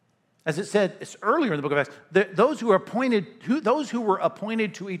 As it said earlier in the book of Acts, those who were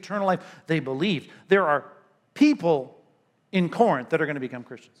appointed to eternal life, they believed. There are people in Corinth that are going to become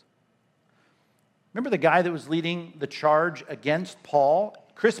Christians. Remember the guy that was leading the charge against Paul?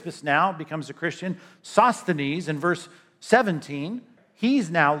 Crispus now becomes a Christian. Sosthenes in verse 17, he's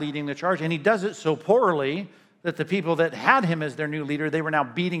now leading the charge, and he does it so poorly that the people that had him as their new leader, they were now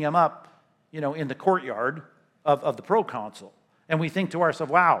beating him up, in the courtyard of the proconsul. And we think to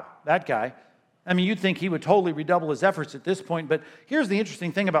ourselves, wow, that guy. I mean, you'd think he would totally redouble his efforts at this point, but here's the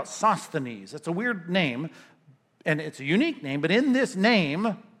interesting thing about Sosthenes. It's a weird name, and it's a unique name, but in this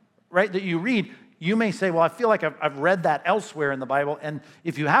name, right, that you read, you may say, well, I feel like I've read that elsewhere in the Bible, and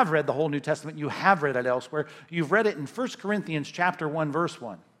if you have read the whole New Testament, you have read it elsewhere. You've read it in 1 Corinthians chapter 1, verse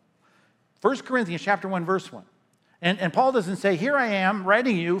 1. 1 Corinthians chapter 1, verse 1. And Paul doesn't say, here I am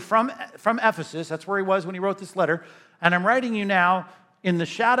writing you from Ephesus, that's where he was when he wrote this letter, and I'm writing you now in the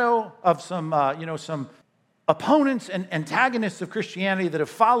shadow of some opponents and antagonists of Christianity that have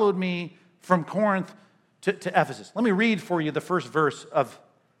followed me from Corinth to Ephesus. Let me read for you the first verse of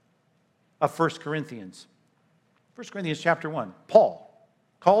 1 Corinthians. 1 Corinthians chapter 1. Paul,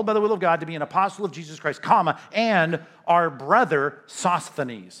 called by the will of God to be an apostle of Jesus Christ, and our brother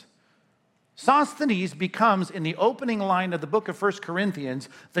Sosthenes. Sosthenes becomes, in the opening line of the book of 1 Corinthians,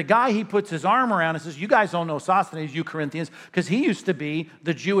 the guy he puts his arm around and says, you guys don't know Sosthenes, you Corinthians, because he used to be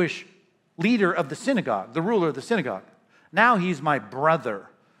the Jewish leader of the synagogue, the ruler of the synagogue. Now he's my brother.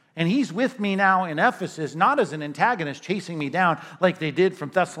 And he's with me now in Ephesus, not as an antagonist chasing me down like they did from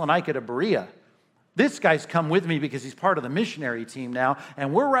Thessalonica to Berea. This guy's come with me because he's part of the missionary team now,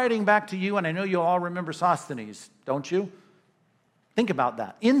 and we're writing back to you, and I know you all remember Sosthenes, don't you? Think about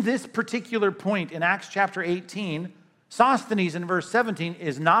that. In this particular point in Acts chapter 18, Sosthenes in verse 17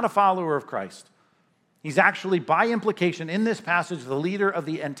 is not a follower of Christ. He's actually, by implication, in this passage, the leader of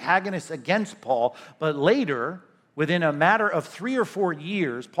the antagonists against Paul, but later, within a matter of 3 or 4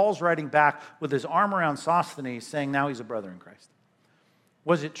 years, Paul's writing back with his arm around Sosthenes, saying now he's a brother in Christ.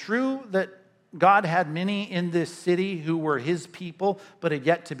 Was it true that God had many in this city who were his people, but had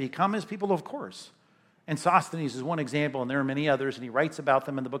yet to become his people? Of course. And Sosthenes is one example, and there are many others, and he writes about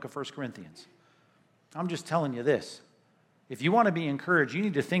them in the book of 1 Corinthians. I'm just telling you this. If you want to be encouraged, you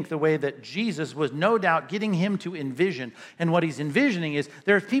need to think the way that Jesus was no doubt getting him to envision. And what he's envisioning is,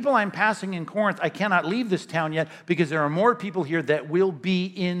 there's people I'm passing in Corinth. I cannot leave this town yet because there are more people here that will be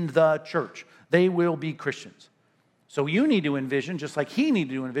in the church. They will be Christians. So you need to envision, just like he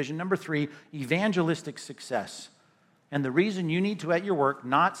needed to envision, number 3, evangelistic success. And the reason you need to, at your work,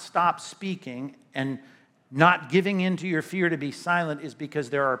 not stop speaking and not giving in to your fear to be silent is because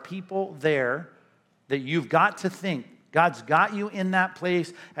there are people there that you've got to think God's got you in that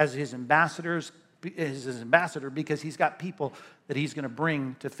place as his ambassador because he's got people that he's going to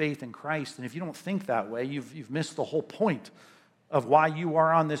bring to faith in Christ. And if you don't think that way, you've missed the whole point of why you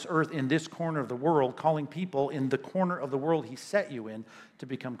are on this earth in this corner of the world, calling people in the corner of the world he set you in to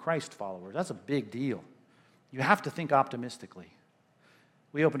become Christ followers. That's a big deal. You have to think optimistically.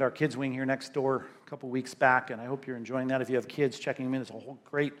 We opened our kids' wing here next door a couple weeks back, and I hope you're enjoying that. If you have kids, checking them in. It's a whole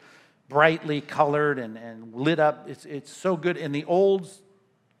great, brightly colored and lit up. It's so good. And the old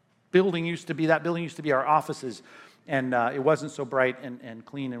building used to be our offices, and it wasn't so bright and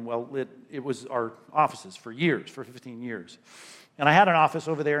clean and well lit. It was our offices for 15 years. And I had an office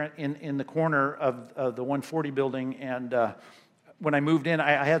over there in the corner of the 140 building, and when I moved in,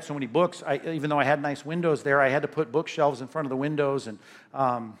 I had so many books. Even though I had nice windows there, I had to put bookshelves in front of the windows and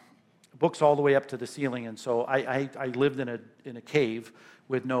books all the way up to the ceiling. And so I lived in a cave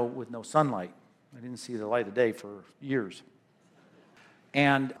with no sunlight. I didn't see the light of day for years.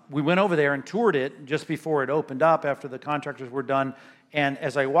 And we went over there and toured it just before it opened up after the contractors were done. And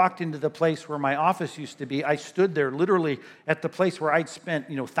as I walked into the place where my office used to be, I stood there literally at the place where I'd spent,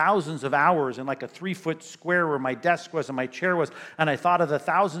 thousands of hours in like a 3-foot square where my desk was and my chair was. And I thought of the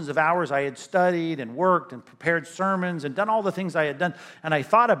thousands of hours I had studied and worked and prepared sermons and done all the things I had done. And I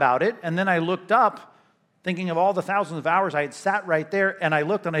thought about it. And then I looked up, thinking of all the thousands of hours I had sat right there. And I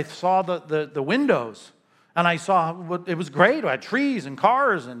looked and I saw the windows. And I saw, it was great. I had trees and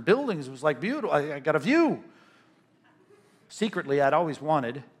cars and buildings. It was like beautiful. I got a view. Secretly, I'd always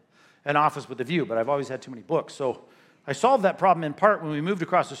wanted an office with a view, but I've always had too many books. So I solved that problem in part when we moved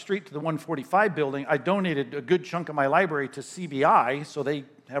across the street to the 145 building. I donated a good chunk of my library to CBI, so they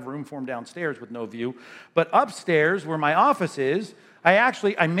have room for them downstairs with no view. But upstairs, where my office is,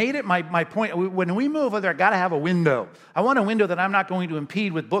 I made it my point. When we move over there, I got to have a window. I want a window that I'm not going to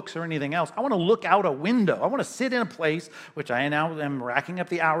impede with books or anything else. I want to look out a window. I want to sit in a place, which I now am racking up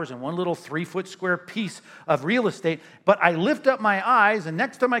the hours in one little 3-foot square piece of real estate. But I lift up my eyes, and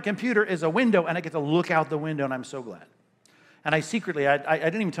next to my computer is a window, and I get to look out the window, and I'm so glad. And I secretly, I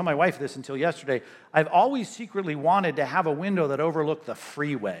didn't even tell my wife this until yesterday, I've always secretly wanted to have a window that overlooked the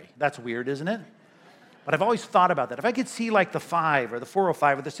freeway. That's weird, isn't it? But I've always thought about that. If I could see like the 5 or the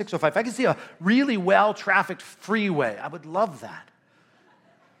 405 or the 605, if I could see a really well-trafficked freeway, I would love that.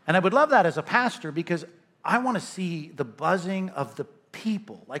 And I would love that as a pastor because I want to see the buzzing of the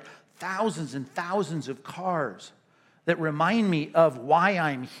people, like thousands and thousands of cars that remind me of why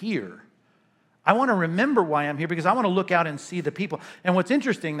I'm here. I want to remember why I'm here because I want to look out and see the people. And what's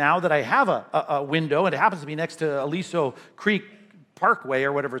interesting now that I have a window, and it happens to be next to Aliso Creek Parkway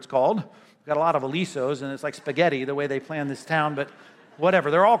or whatever it's called. We've got a lot of Alisos, and it's like spaghetti the way they plan this town, but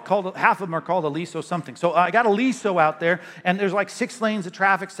whatever. They're all called, half of them are called Aliso something. So I got Aliso out there, and there's like 6 lanes of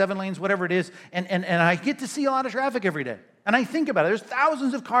traffic, 7 lanes, whatever it is, and I get to see a lot of traffic every day. And I think about it. There's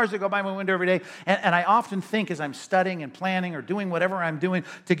thousands of cars that go by my window every day, and I often think as I'm studying and planning or doing whatever I'm doing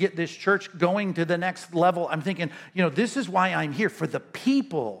to get this church going to the next level, I'm thinking, this is why I'm here, for the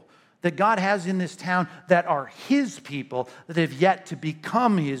people that God has in this town that are His people, that have yet to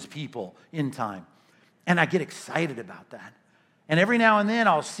become His people in time. And I get excited about that. And every now and then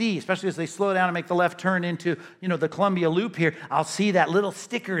I'll see, especially as they slow down and make the left turn into, the Columbia Loop here, I'll see that little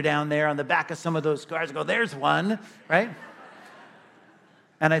sticker down there on the back of some of those cars. I go, there's one, right?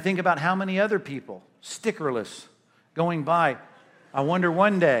 And I think about how many other people, stickerless, going by. I wonder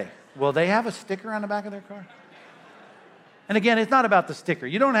one day, will they have a sticker on the back of their car? And again, it's not about the sticker.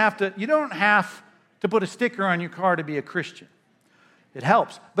 You don't have to put a sticker on your car to be a Christian. It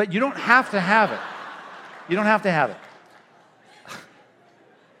helps, but you don't have to have it. You don't have to have it.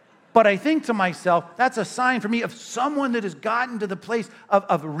 But I think to myself, that's a sign for me of someone that has gotten to the place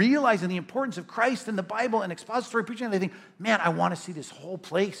of realizing the importance of Christ and the Bible and expository preaching. And they think, man, I want to see this whole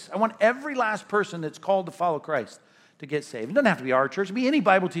place. I want every last person that's called to follow Christ to get saved. It doesn't have to be our church. It can be any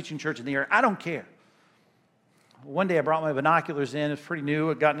Bible teaching church in the area. I don't care. One day I brought my binoculars in. It was pretty new.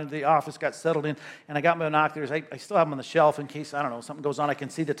 I got into the office, got settled in, and I got my binoculars. I still have them on the shelf in case, something goes on. I can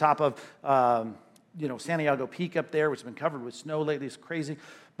see the top of, Santiago Peak up there, which has been covered with snow lately. It's crazy.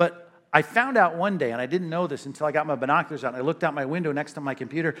 But I found out one day, and I didn't know this until I got my binoculars out, and I looked out my window next to my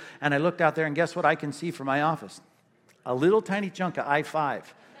computer, and I looked out there, and guess what I can see from my office? A little tiny chunk of I-5.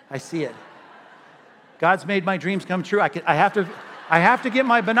 I see it. God's made my dreams come true. I have to get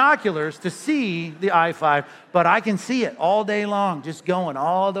my binoculars to see the I-5, but I can see it all day long, just going,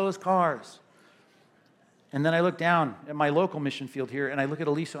 all those cars. And then I look down at my local mission field here, and I look at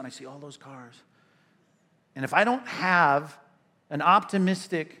Aliso, and I see all those cars. And if I don't have an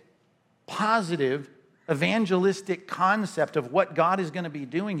optimistic, positive, evangelistic concept of what God is going to be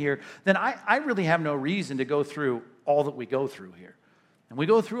doing here, then I really have no reason to go through all that we go through here. And we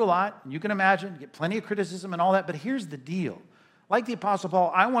go through a lot, and you can imagine, get plenty of criticism and all that, but here's the deal. Like the Apostle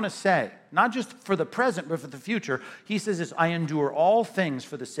Paul, I want to say, not just for the present, but for the future, he says this, I endure all things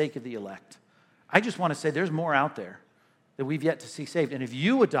for the sake of the elect. I just want to say there's more out there that we've yet to see saved. And if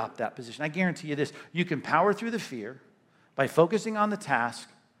you adopt that position, I guarantee you this, you can power through the fear by focusing on the task,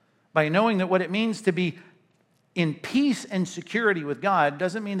 by knowing that what it means to be in peace and security with God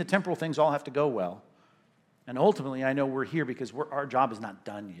doesn't mean the temporal things all have to go well. And ultimately, I know we're here because our job is not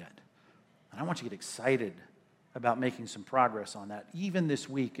done yet. And I want you to get excited about making some progress on that, even this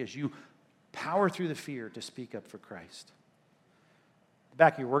week as you power through the fear to speak up for Christ. The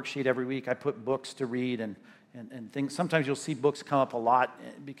back of your worksheet every week, I put books to read and things. Sometimes you'll see books come up a lot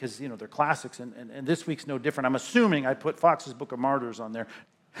because, they're classics, and this week's no different. I'm assuming I put Fox's Book of Martyrs on there.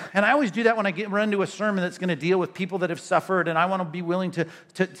 And I always do that when I run into a sermon that's going to deal with people that have suffered, and I want to be willing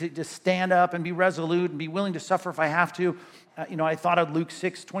to stand up and be resolute and be willing to suffer if I have to. I thought of Luke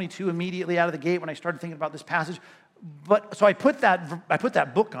 6:22 immediately out of the gate when I started thinking about this passage. But so I put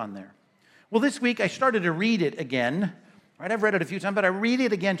that book on there. Well, this week I started to read it again. Right, I've read it a few times, but I read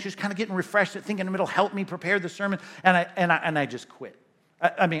it again, just kind of getting refreshed, thinking it'll help me prepare the sermon, and I just quit.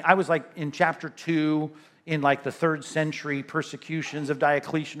 I was like in chapter 2 in like the 3rd century persecutions of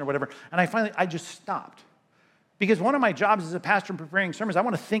Diocletian or whatever, and I just stopped Because one of my jobs as a pastor in preparing sermons, I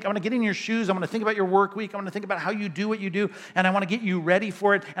want to get in your shoes. I want to think about your work week. I want to think about how you do what you do. And I want to get you ready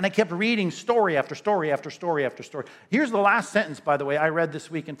for it. And I kept reading story after story after story after story. Here's the last sentence, by the way, I read this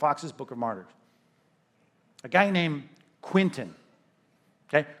week in Fox's Book of Martyrs. A guy named Quentin.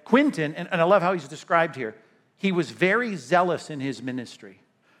 Okay? Quentin, and I love how he's described here. He was very zealous in his ministry.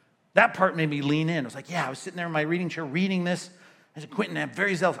 That part made me lean in. I was like, yeah, I was sitting there in my reading chair reading this. I said, Quentin, I'm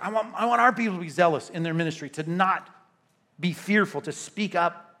very zealous. I want our people to be zealous in their ministry, to not be fearful, to speak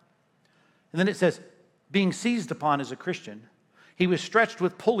up. And then it says, being seized upon as a Christian, he was stretched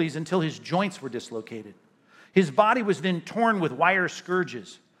with pulleys until his joints were dislocated. His body was then torn with wire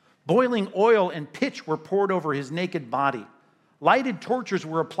scourges. Boiling oil and pitch were poured over his naked body. Lighted torches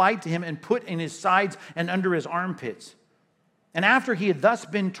were applied to him and put in his sides and under his armpits. And after he had thus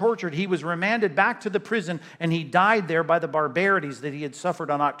been tortured, he was remanded back to the prison, and he died there by the barbarities that he had suffered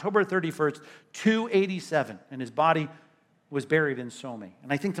on October 31st, 287. And his body was buried in Somé.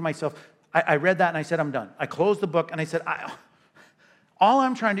 And I think to myself, I read that and I said, I'm done. I closed the book and I said, all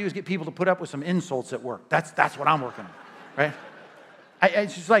I'm trying to do is get people to put up with some insults at work. That's what I'm working on, right?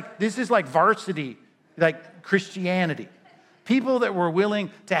 It's just like, this is like varsity, like Christianity. People that were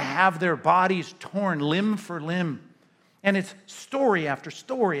willing to have their bodies torn limb for limb. And it's story after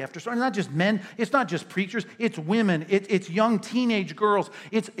story after story. It's not just men. It's not just preachers. It's women. It's young teenage girls.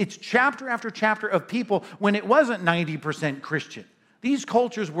 It's chapter after chapter of people when it wasn't 90% Christian. These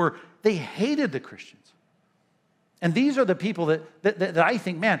cultures they hated the Christians. And these are the people that I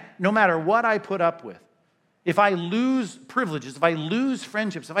think, man, no matter what I put up with, if I lose privileges, if I lose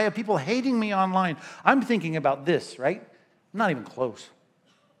friendships, if I have people hating me online, I'm thinking about this, right? I'm not even close.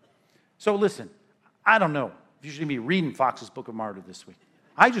 So listen, I don't know. You should be reading Fox's Book of Martyrs this week.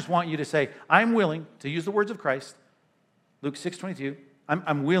 I just want you to say, I'm willing to use the words of Christ, Luke 6:22.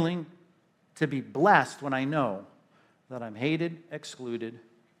 I'm willing to be blessed when I know that I'm hated, excluded,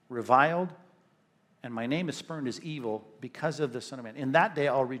 reviled, and my name is spurned as evil because of the Son of Man. In that day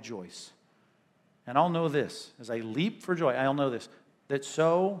I'll rejoice. And I'll know this, as I leap for joy, I'll know this, that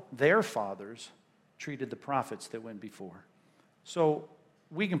so their fathers treated the prophets that went before. So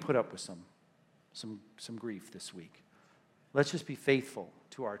we can put up with some grief this week. Let's just be faithful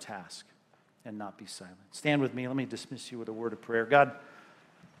to our task and not be silent. Stand with me. Let me dismiss you with a word of prayer. God,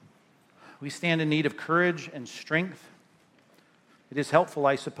 we stand in need of courage and strength. It is helpful,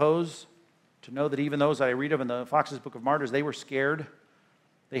 I suppose, to know that even those I read of in the Fox's Book of Martyrs, they were scared.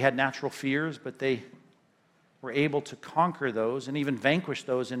 They had natural fears, but they were able to conquer those and even vanquish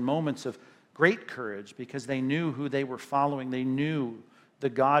those in moments of great courage because they knew who they were following. They knew the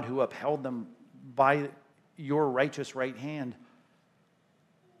God who upheld them by your righteous right hand.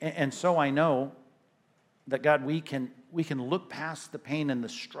 And so I know that, God, we can look past the pain and the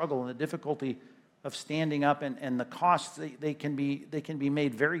struggle and the difficulty of standing up and the costs. They can be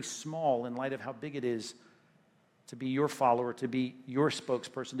made very small in light of how big it is to be your follower, to be your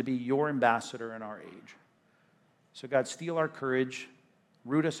spokesperson, to be your ambassador in our age. So God, steel our courage,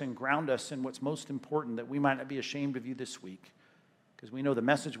 root us and ground us in what's most important, that we might not be ashamed of you this week. Because we know the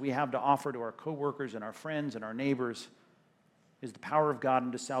message we have to offer to our coworkers and our friends and our neighbors is the power of God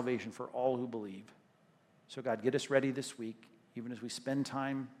unto salvation for all who believe. So God, get us ready this week, even as we spend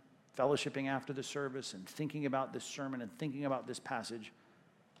time fellowshipping after the service and thinking about this sermon and thinking about this passage,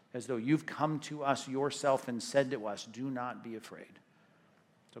 as though you've come to us yourself and said to us, do not be afraid.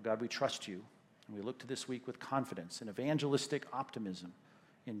 So God, we trust you, and we look to this week with confidence and evangelistic optimism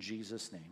in Jesus' name.